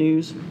published in the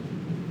news?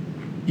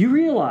 You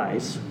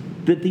realize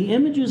that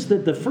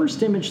the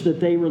first image that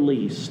they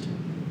released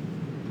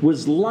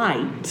was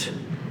light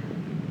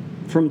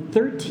from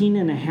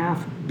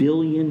 13.5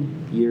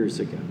 billion years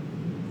ago.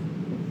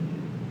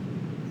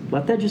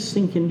 Let that just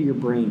sink into your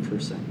brain for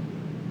a second.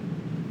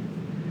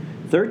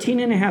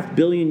 13.5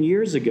 billion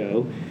years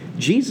ago,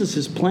 Jesus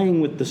is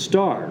playing with the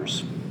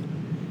stars,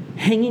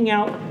 hanging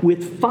out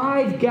with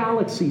 5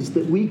 galaxies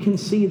that we can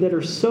see that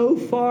are so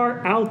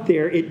far out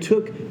there, it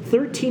took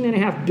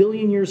 13.5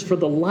 billion years for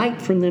the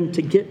light from them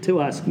to get to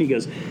us. And he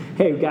goes,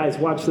 hey guys,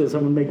 watch this.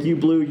 I'm going to make you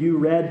blue, you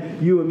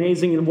red, you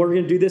amazing, and we're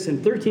going to do this.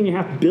 And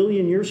 13.5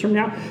 billion years from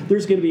now,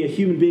 there's going to be a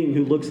human being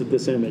who looks at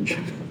this image.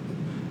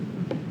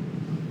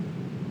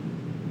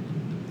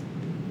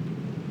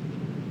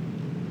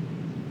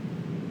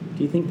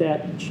 Do you think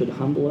that should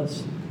humble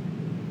us?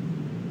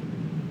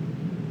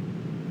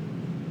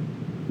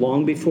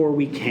 Long before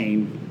we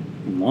came,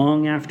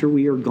 long after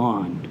we are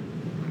gone,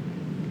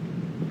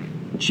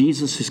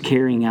 Jesus is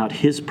carrying out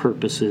his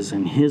purposes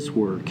and his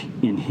work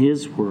in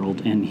his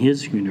world and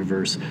his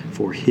universe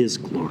for his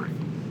glory.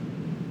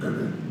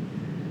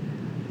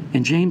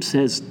 And James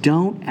says,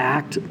 don't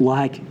act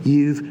like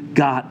you've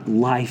got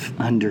life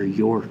under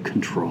your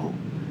control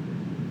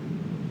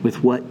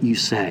with what you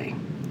say.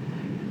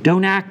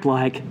 Don't act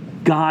like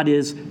God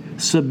is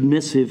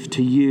submissive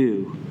to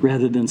you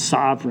rather than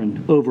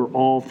sovereign over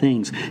all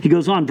things. He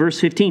goes on, verse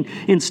 15,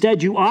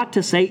 instead you ought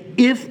to say,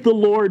 if the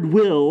Lord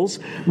wills,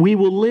 we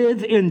will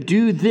live and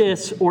do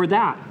this or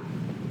that.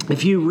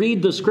 If you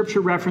read the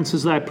scripture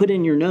references that I put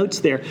in your notes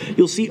there,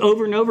 you'll see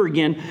over and over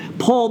again,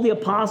 Paul the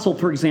Apostle,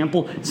 for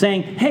example,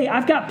 saying, hey,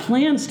 I've got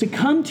plans to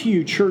come to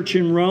you, church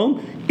in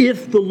Rome,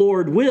 if the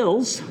Lord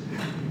wills.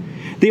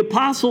 The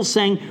apostles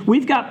saying,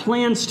 we've got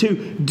plans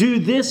to do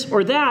this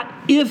or that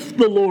if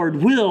the Lord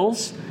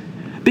wills,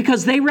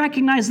 because they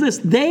recognize this.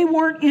 They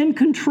weren't in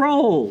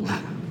control.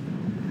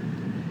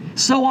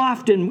 So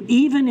often,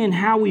 even in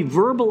how we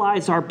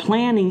verbalize our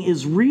planning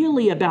is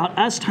really about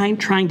us trying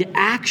to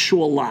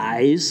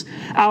actualize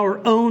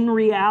our own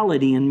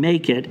reality and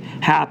make it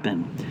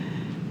happen.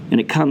 And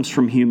it comes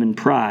from human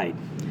pride.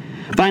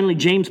 Finally,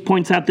 James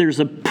points out there's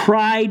a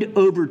pride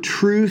over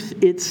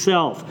truth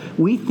itself.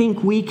 We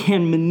think we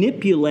can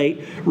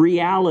manipulate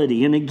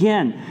reality. And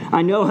again,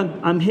 I know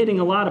I'm hitting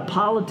a lot of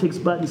politics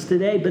buttons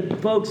today, but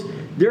folks,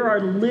 there are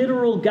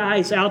literal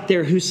guys out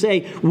there who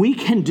say we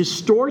can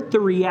distort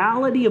the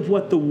reality of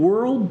what the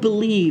world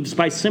believes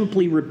by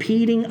simply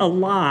repeating a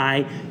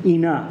lie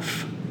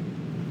enough.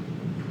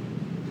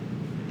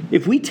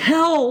 If we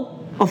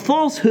tell a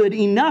falsehood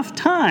enough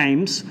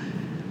times,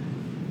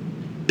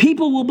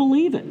 people will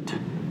believe it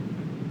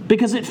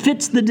because it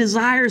fits the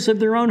desires of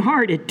their own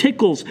heart. It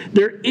tickles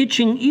their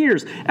itching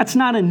ears. That's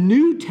not a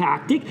new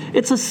tactic.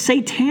 It's a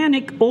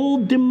satanic,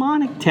 old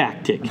demonic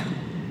tactic.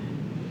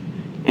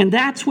 And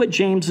that's what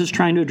James is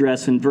trying to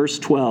address in verse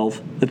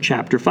 12 of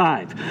chapter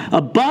 5.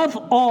 Above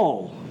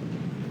all,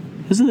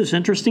 isn't this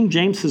interesting?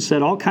 James has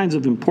said all kinds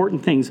of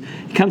important things.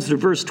 He comes to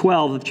verse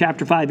 12 of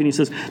chapter 5 and he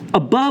says,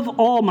 above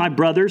all, my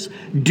brothers,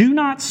 do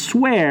not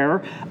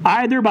swear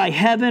either by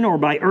heaven or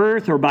by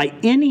earth or by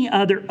any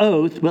other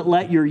oath, but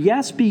let your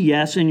yes be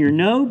yes and your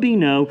no be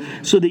no,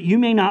 so that you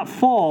may not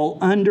fall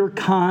under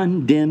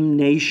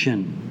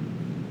condemnation.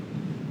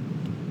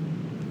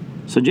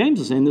 So James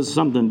is saying this is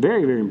something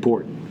very, very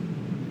important.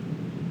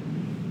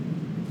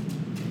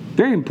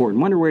 Very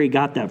important. Wonder where he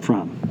got that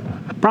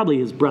from. Probably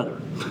his brother.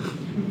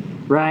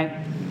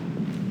 Right?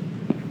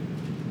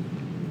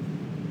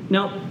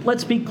 Now,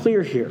 let's be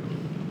clear here.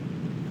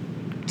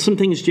 Some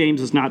things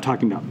James is not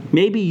talking about.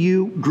 Maybe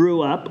you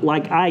grew up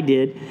like I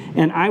did,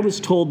 and I was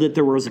told that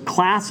there was a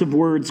class of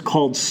words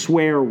called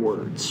swear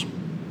words.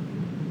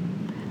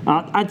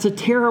 It's a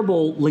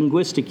terrible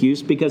linguistic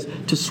use because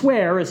to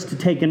swear is to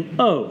take an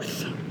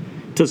oath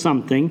to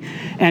something,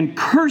 and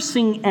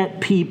cursing at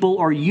people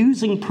or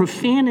using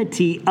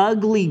profanity,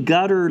 ugly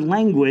gutter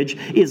language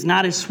is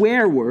not a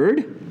swear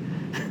word.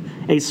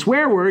 A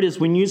swear word is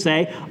when you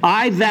say,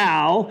 I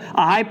vow,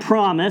 I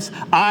promise,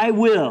 I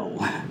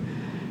will.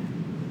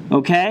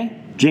 Okay?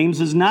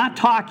 James is not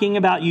talking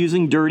about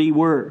using dirty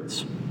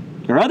words.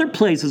 There are other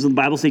places in the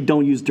Bible that say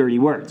don't use dirty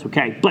words,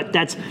 okay? But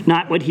that's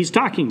not what he's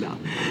talking about.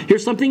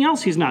 Here's something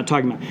else he's not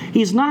talking about.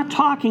 He's not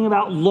talking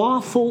about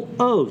lawful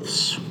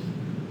oaths.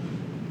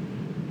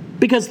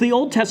 Because the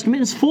Old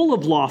Testament is full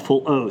of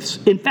lawful oaths.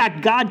 In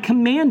fact, God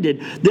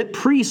commanded that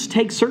priests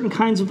take certain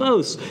kinds of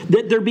oaths,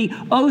 that there be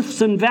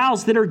oaths and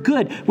vows that are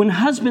good. When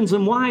husbands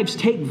and wives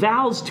take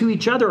vows to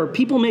each other, or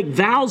people make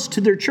vows to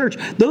their church,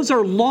 those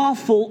are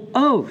lawful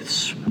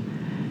oaths.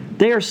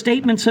 They are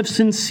statements of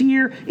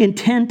sincere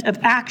intent of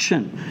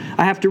action.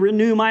 I have to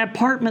renew my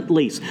apartment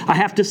lease. I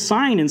have to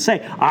sign and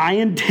say, I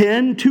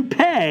intend to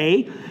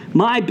pay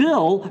my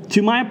bill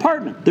to my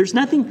apartment. There's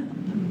nothing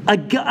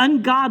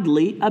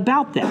ungodly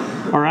about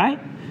that, all right?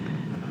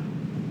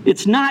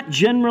 It's not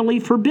generally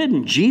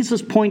forbidden.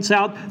 Jesus points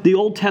out the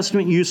Old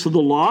Testament use of the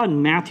law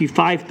in Matthew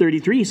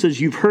 5:33. He says,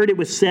 you've heard it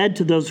was said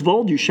to those of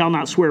old, you shall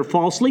not swear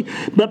falsely,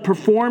 but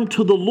perform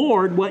to the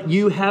Lord what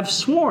you have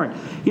sworn.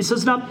 He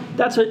says, now,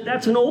 that's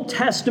an Old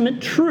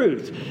Testament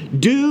truth.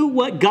 Do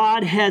what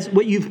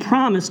you've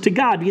promised to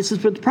God. He says,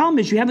 but the problem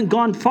is you haven't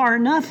gone far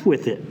enough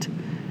with it.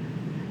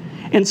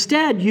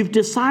 Instead, you've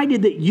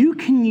decided that you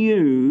can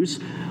use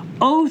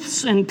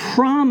oaths and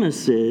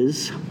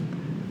promises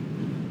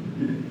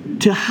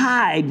to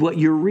hide what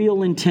your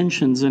real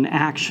intentions and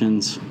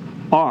actions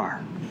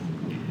are.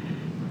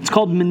 It's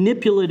called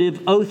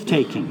manipulative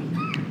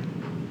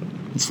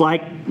oath-taking. It's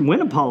like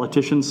when a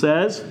politician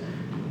says,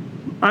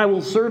 I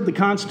will serve the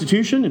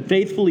Constitution and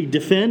faithfully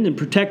defend and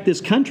protect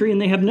this country,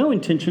 and they have no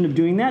intention of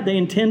doing that. They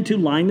intend to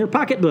line their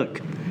pocketbook.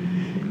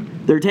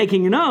 They're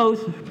taking an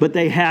oath, but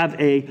they have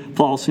a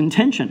false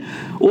intention.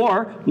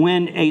 Or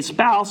when a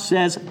spouse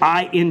says,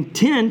 I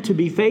intend to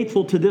be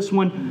faithful to this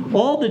one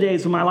all the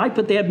days of my life,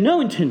 but they have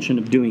no intention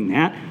of doing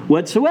that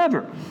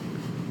whatsoever.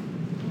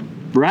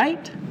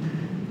 Right?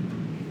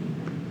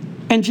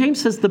 And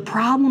James says the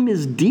problem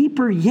is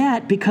deeper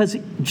yet because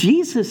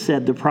Jesus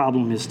said the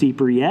problem is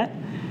deeper yet.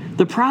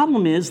 The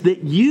problem is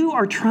that you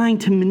are trying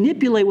to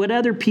manipulate what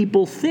other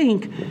people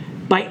think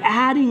by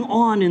adding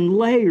on and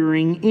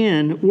layering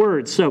in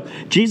words. So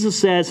Jesus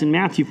says in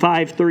Matthew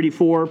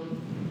 5:34,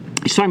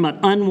 he's talking about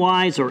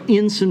unwise or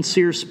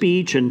insincere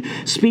speech and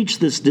speech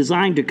that's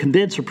designed to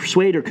convince or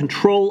persuade or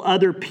control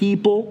other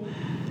people.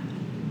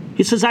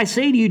 He says, I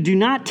say to you, do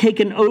not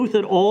take an oath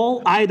at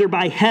all, either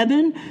by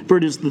heaven, for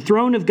it is the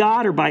throne of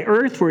God, or by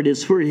earth, for it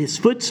is for his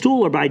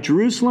footstool, or by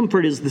Jerusalem, for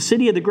it is the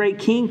city of the great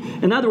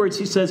king. In other words,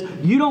 he says,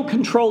 you don't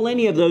control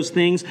any of those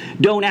things.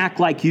 Don't act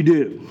like you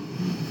do.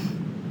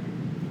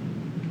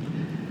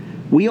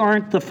 We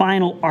aren't the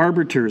final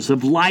arbiters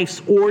of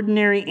life's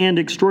ordinary and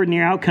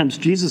extraordinary outcomes.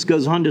 Jesus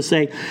goes on to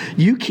say,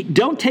 you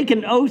don't take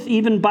an oath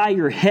even by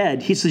your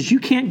head. He says, you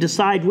can't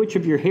decide which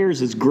of your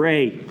hairs is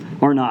gray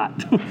or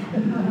not.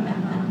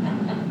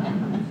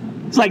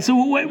 It's like, so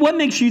what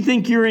makes you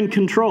think you're in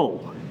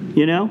control?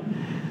 You know?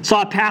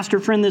 Saw a pastor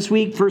friend this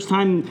week. First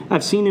time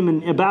I've seen him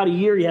in about a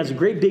year. He has a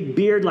great big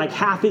beard. Like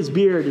half his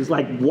beard is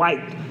like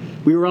white.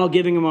 We were all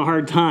giving him a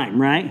hard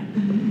time, right?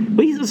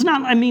 But it's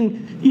not,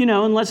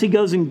 unless he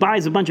goes and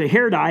buys a bunch of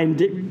hair dye, and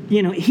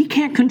he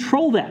can't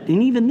control that.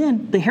 And even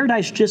then, the hair dye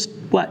is just,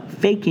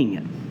 faking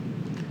it.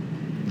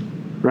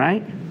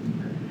 Right?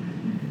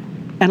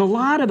 And a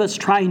lot of us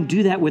try and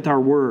do that with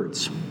our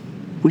words.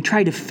 We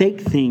try to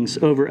fake things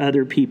over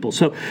other people.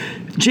 So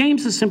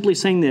James is simply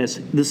saying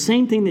this, the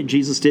same thing that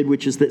Jesus did,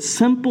 which is that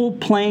simple,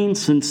 plain,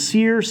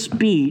 sincere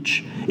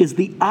speech is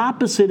the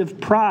opposite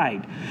of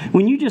pride.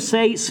 When you just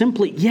say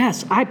simply,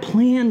 yes, I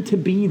plan to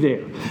be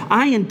there.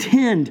 I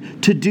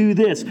intend to do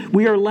this.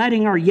 We are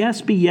letting our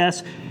yes be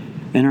yes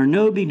and our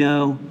no be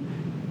no.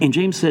 And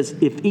James says,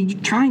 if you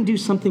try and do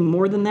something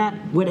more than that,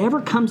 whatever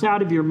comes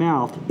out of your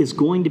mouth is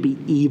going to be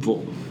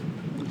evil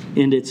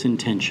in its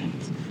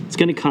intentions. It's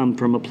going to come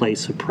from a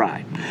place of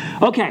pride.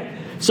 Okay,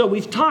 So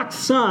we've talked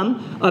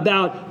some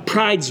about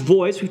pride's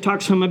voice. We've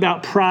talked some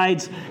about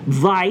pride's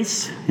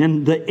vice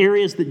and the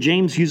areas that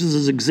James uses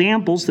as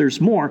examples.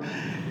 There's more.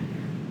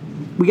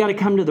 We got to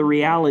come to the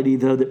reality,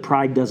 though, that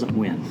pride doesn't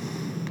win.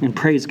 And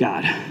praise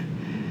God.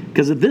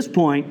 Because at this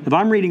point, if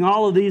I'm reading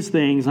all of these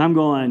things, I'm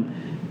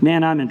going,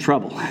 man, I'm in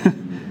trouble.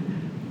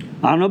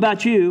 I don't know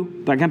about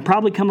you, but I can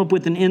probably come up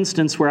with an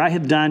instance where I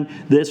have done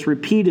this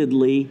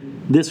repeatedly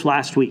this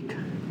last week.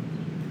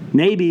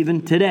 Maybe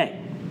even today.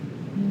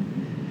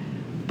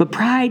 But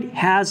pride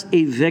has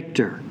a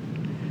victor.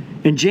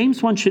 And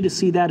James wants you to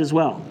see that as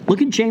well.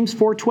 Look at James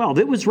 4:12.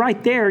 It was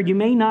right there. You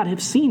may not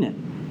have seen it.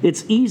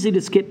 It's easy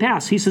to skip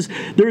past. He says,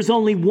 there's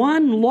only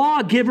one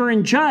lawgiver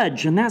and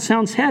judge. And that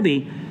sounds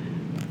heavy.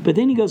 But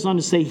then he goes on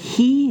to say,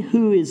 he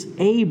who is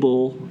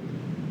able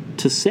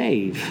to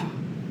save.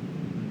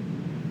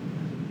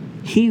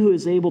 He who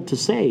is able to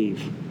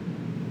save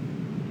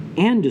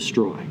and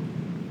destroy.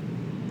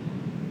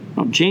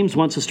 Well, James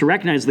wants us to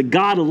recognize that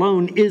God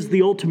alone is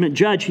the ultimate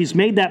judge. He's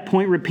made that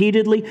point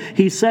repeatedly.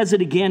 He says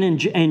it again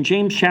in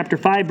James chapter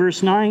 5,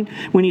 verse 9,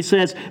 when he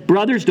says,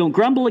 brothers, don't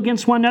grumble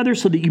against one another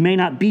so that you may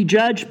not be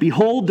judged.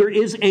 Behold, there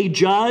is a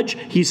judge.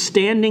 He's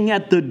standing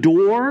at the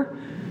door.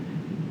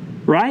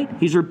 Right?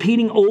 He's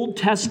repeating Old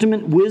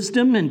Testament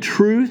wisdom and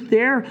truth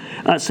there.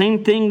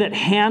 Same thing that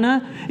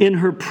Hannah, in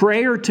her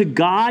prayer to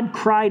God,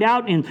 cried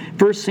out in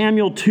 1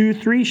 Samuel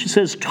 2:3. She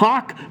says,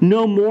 talk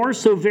no more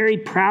so very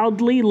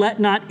proudly. Let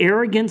not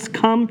arrogance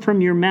come from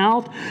your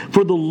mouth.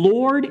 For the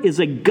Lord is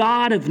a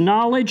God of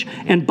knowledge,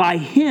 and by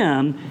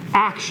him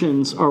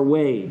actions are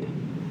weighed.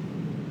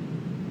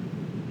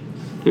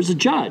 There's a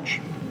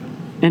judge.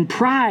 And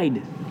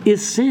pride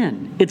is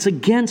sin. It's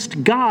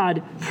against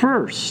God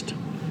first.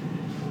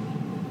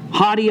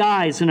 Haughty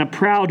eyes and a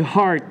proud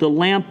heart, the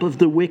lamp of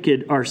the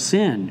wicked, are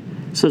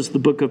sin, says the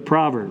book of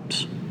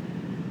Proverbs.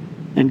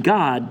 And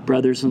God,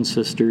 brothers and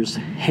sisters,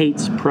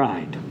 hates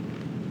pride.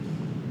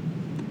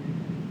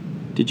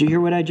 Did you hear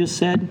what I just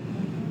said?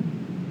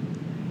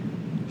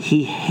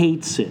 He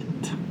hates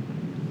it.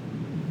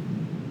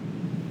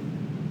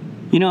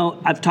 You know,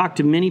 I've talked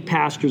to many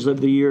pastors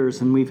over the years,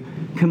 and we've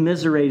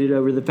commiserated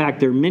over the fact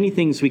there are many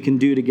things we can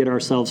do to get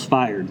ourselves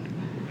fired.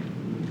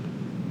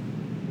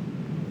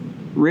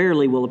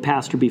 Rarely will a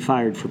pastor be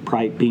fired for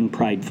being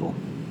prideful.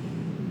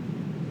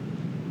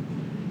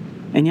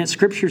 And yet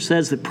Scripture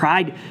says that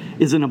pride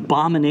is an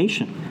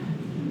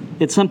abomination.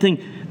 It's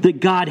something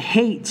that God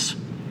hates.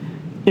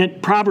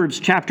 In Proverbs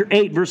chapter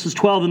 8, verses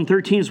 12 and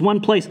 13 is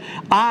one place.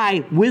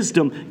 I,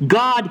 wisdom,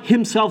 God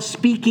himself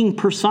speaking,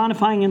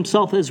 personifying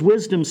himself as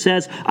wisdom,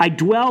 says, I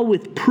dwell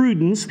with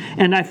prudence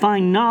and I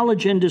find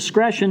knowledge and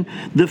discretion.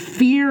 The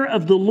fear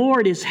of the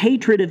Lord is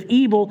hatred of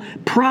evil.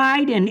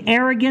 Pride and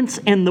arrogance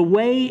and the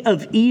way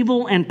of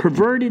evil and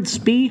perverted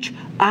speech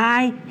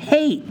I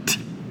hate.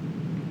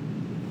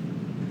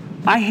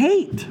 I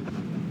hate.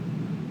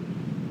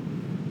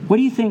 What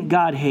do you think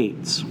God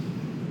hates?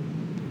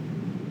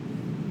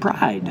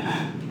 Pride.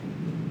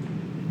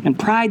 And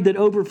pride that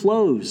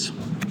overflows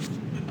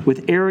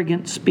with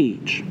arrogant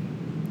speech.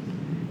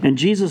 And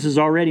Jesus has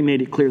already made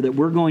it clear that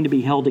we're going to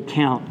be held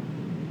account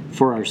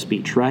for our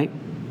speech, right?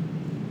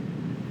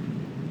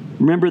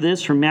 Remember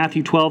this from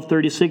Matthew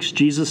 12:36.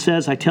 Jesus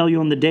says, I tell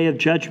you, on the day of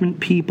judgment,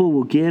 people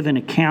will give an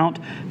account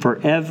for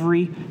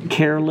every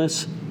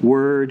careless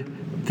word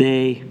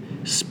they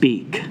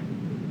speak.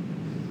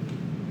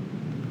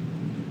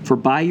 For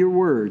by your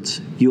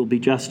words you will be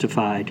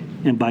justified,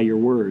 and by your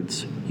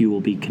words you will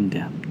be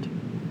condemned.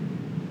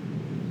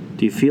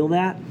 Do you feel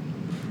that?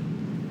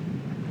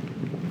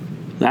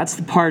 That's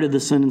the part of the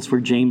sentence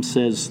where James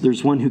says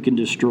there's one who can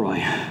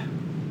destroy.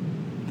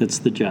 That's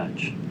the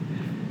judge.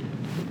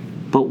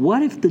 But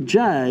what if the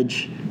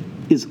judge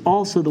is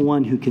also the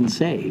one who can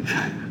save?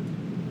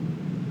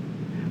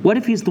 What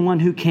if he's the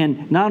one who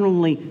can not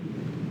only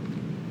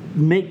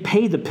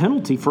pay the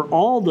penalty for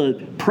all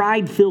the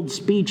pride-filled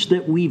speech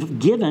that we've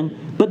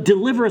given, but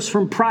deliver us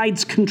from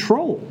pride's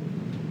control?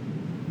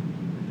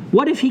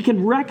 What if he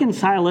can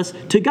reconcile us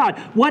to God?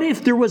 What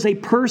if there was a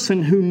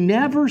person who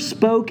never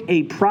spoke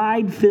a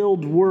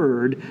pride-filled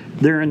word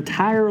their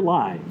entire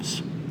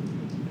lives?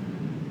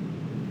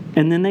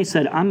 And then they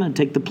said, I'm going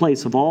to take the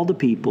place of all the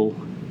people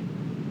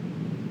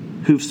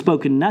who've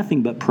spoken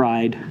nothing but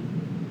pride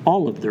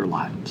all of their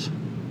lives.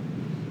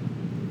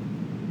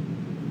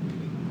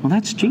 Well,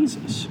 that's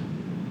Jesus.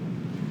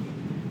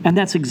 And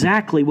that's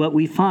exactly what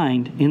we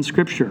find in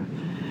Scripture.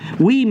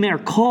 We are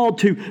called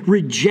to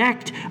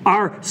reject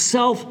our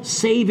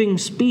self-saving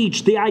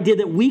speech. The idea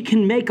that we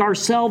can make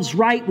ourselves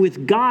right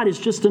with God is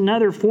just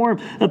another form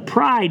of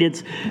pride.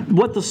 It's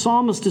what the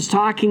psalmist is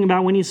talking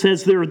about when he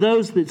says, there are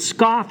those that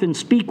scoff and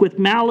speak with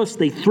malice.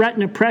 They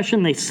threaten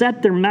oppression. They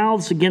set their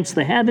mouths against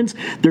the heavens.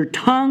 Their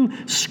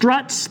tongue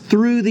struts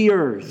through the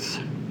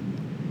earth.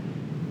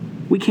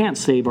 We can't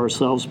save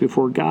ourselves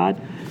before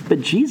God,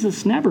 but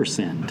Jesus never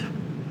sinned.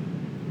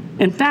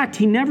 In fact,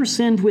 he never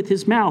sinned with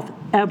his mouth,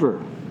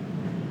 ever.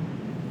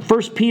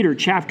 1 Peter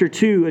chapter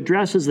 2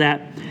 addresses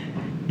that.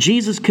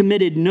 Jesus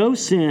committed no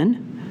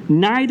sin,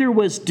 neither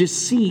was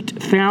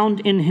deceit found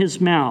in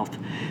his mouth.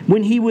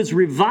 When he was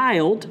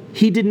reviled,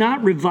 he did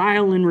not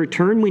revile in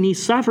return. When he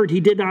suffered, he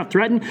did not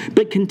threaten,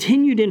 but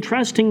continued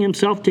entrusting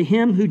himself to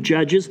him who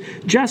judges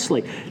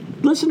justly.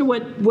 Listen to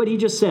what he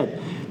just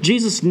said.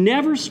 Jesus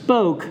never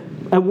spoke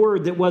a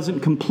word that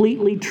wasn't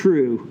completely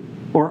true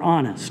or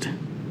honest.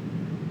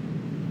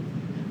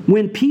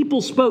 When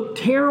people spoke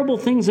terrible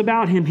things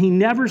about him, he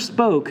never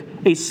spoke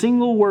a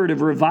single word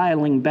of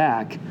reviling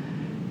back.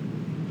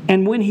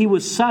 And when he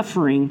was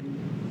suffering,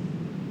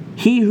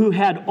 he who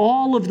had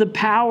all of the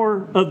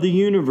power of the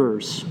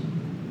universe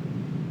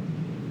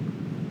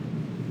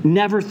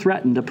never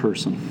threatened a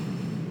person.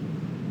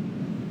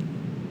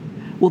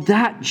 Well,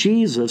 that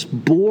Jesus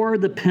bore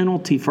the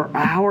penalty for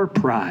our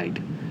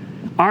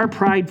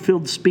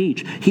pride-filled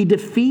speech. He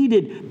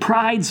defeated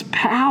pride's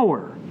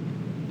power.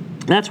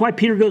 That's why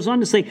Peter goes on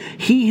to say,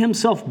 he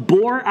himself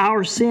bore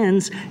our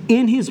sins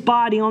in his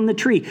body on the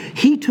tree.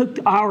 He took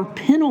our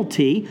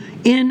penalty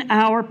in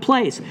our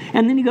place.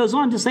 And then he goes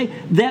on to say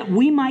that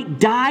we might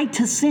die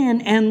to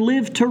sin and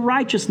live to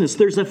righteousness.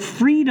 There's a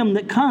freedom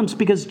that comes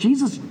because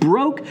Jesus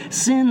broke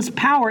sin's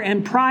power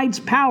and pride's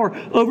power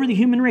over the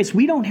human race.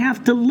 We don't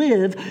have to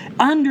live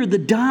under the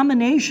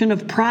domination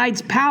of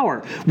pride's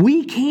power.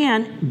 We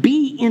can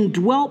be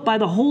indwelt by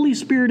the Holy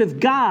Spirit of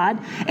God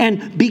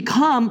and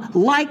become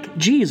like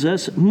Jesus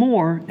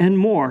more and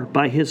more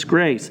by his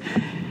grace.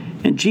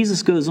 And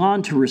Jesus goes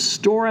on to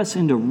restore us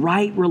into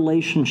right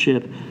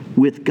relationship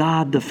with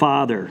God the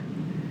Father.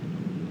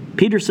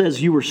 Peter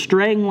says, you were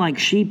straying like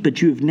sheep,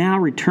 but you have now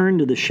returned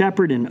to the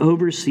shepherd and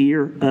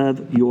overseer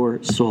of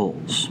your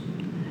souls.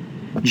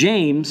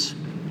 James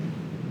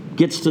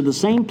gets to the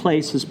same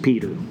place as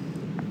Peter.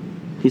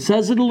 He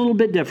says it a little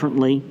bit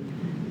differently,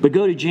 but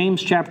go to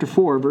James chapter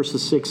 4,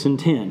 verses 6 and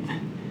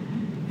 10.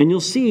 And you'll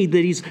see that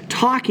he's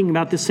talking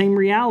about the same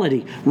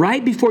reality.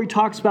 Right before he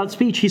talks about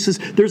speech, he says,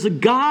 there's a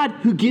God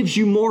who gives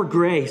you more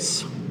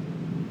grace.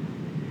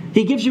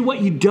 He gives you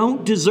what you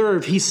don't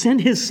deserve. He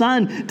sent his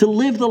son to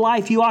live the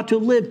life you ought to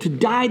live, to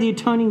die the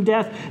atoning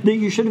death that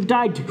you should have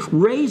died, to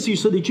raise you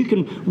so that you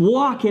can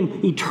walk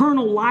in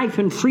eternal life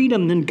and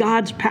freedom in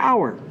God's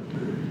power.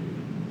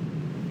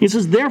 He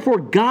says, therefore,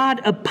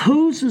 God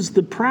opposes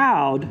the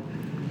proud,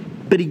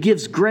 but he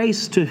gives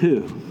grace to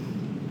who?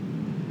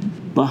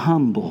 The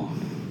humble.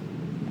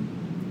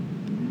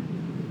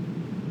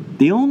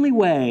 The only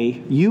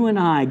way you and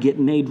I get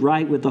made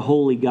right with the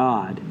holy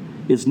God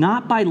is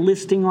not by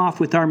listing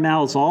off with our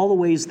mouths all the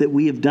ways that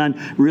we have done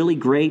really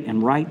great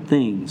and right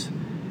things.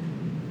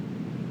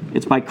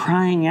 It's by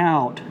crying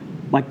out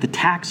like the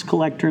tax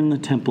collector in the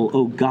temple,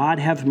 "Oh God,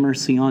 have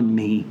mercy on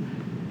me,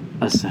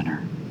 a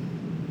sinner."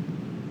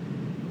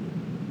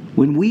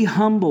 When we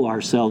humble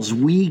ourselves,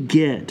 we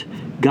get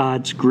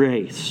God's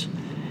grace.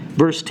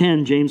 Verse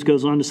 10, James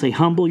goes on to say,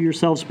 humble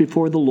yourselves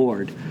before the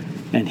Lord,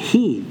 and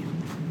he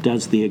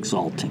does the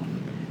exalting.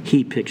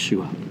 He picks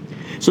you up.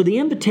 So the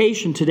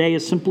invitation today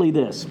is simply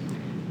this.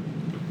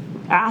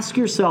 Ask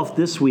yourself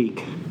this week,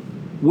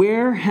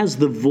 where has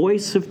the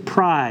voice of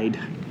pride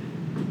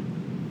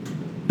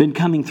been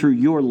coming through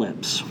your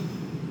lips?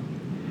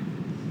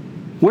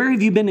 Where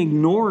have you been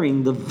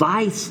ignoring the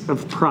vice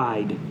of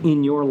pride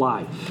in your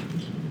life?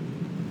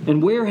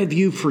 And where have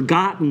you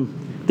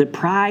forgotten that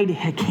pride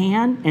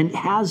can and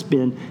has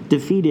been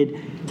defeated,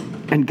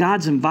 and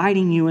God's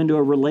inviting you into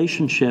a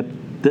relationship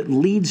that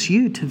leads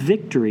you to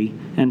victory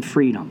and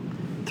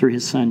freedom through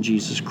his Son,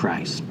 Jesus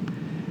Christ?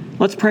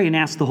 Let's pray and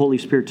ask the Holy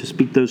Spirit to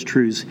speak those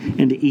truths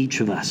into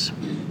each of us.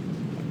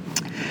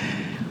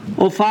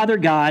 Oh, Father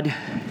God,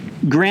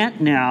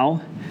 grant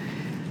now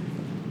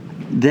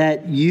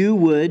that you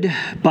would,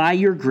 by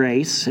your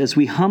grace, as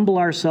we humble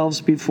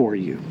ourselves before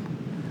you,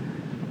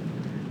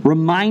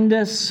 remind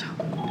us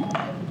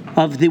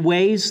of the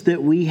ways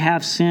that we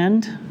have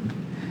sinned.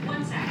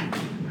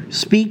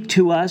 Speak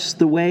to us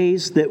the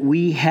ways that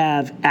we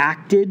have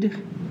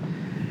acted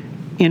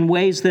in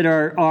ways that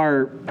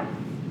are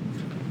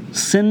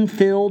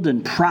sin-filled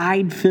and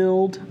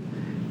pride-filled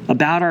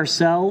about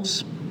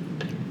ourselves.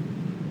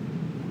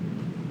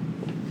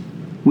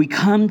 We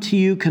come to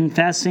you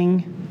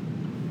confessing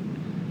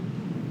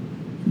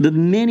the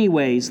many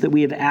ways that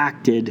we have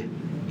acted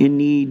in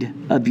need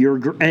of your,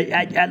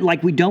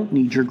 like we don't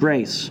need your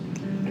grace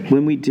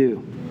when we do.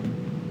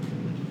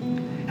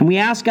 And we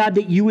ask, God,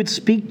 that you would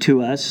speak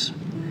to us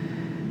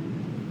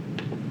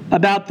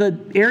about the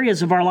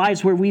areas of our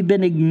lives where we've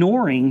been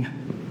ignoring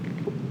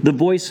the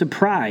voice of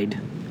pride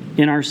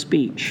in our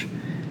speech.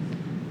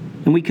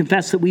 And we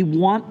confess that we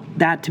want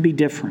that to be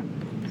different.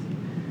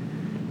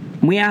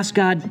 And we ask,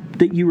 God,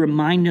 that you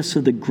remind us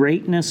of the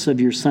greatness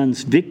of your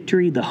Son's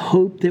victory, the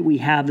hope that we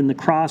have in the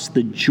cross,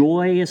 the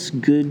joyous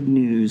good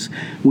news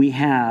we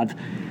have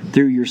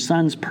through your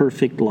Son's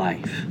perfect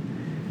life.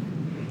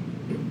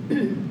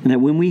 And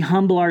that when we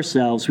humble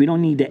ourselves, we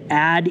don't need to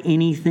add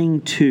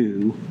anything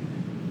to.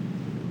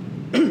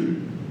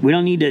 We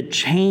don't need to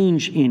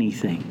change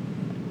anything.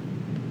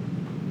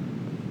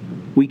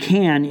 We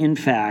can, in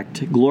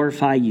fact,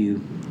 glorify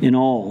you in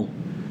all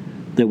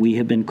that we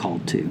have been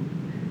called to.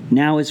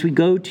 Now, as we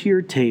go to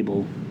your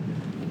table,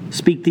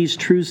 speak these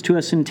truths to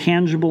us in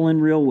tangible and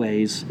real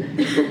ways.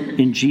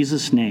 In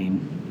Jesus'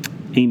 name,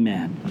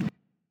 amen.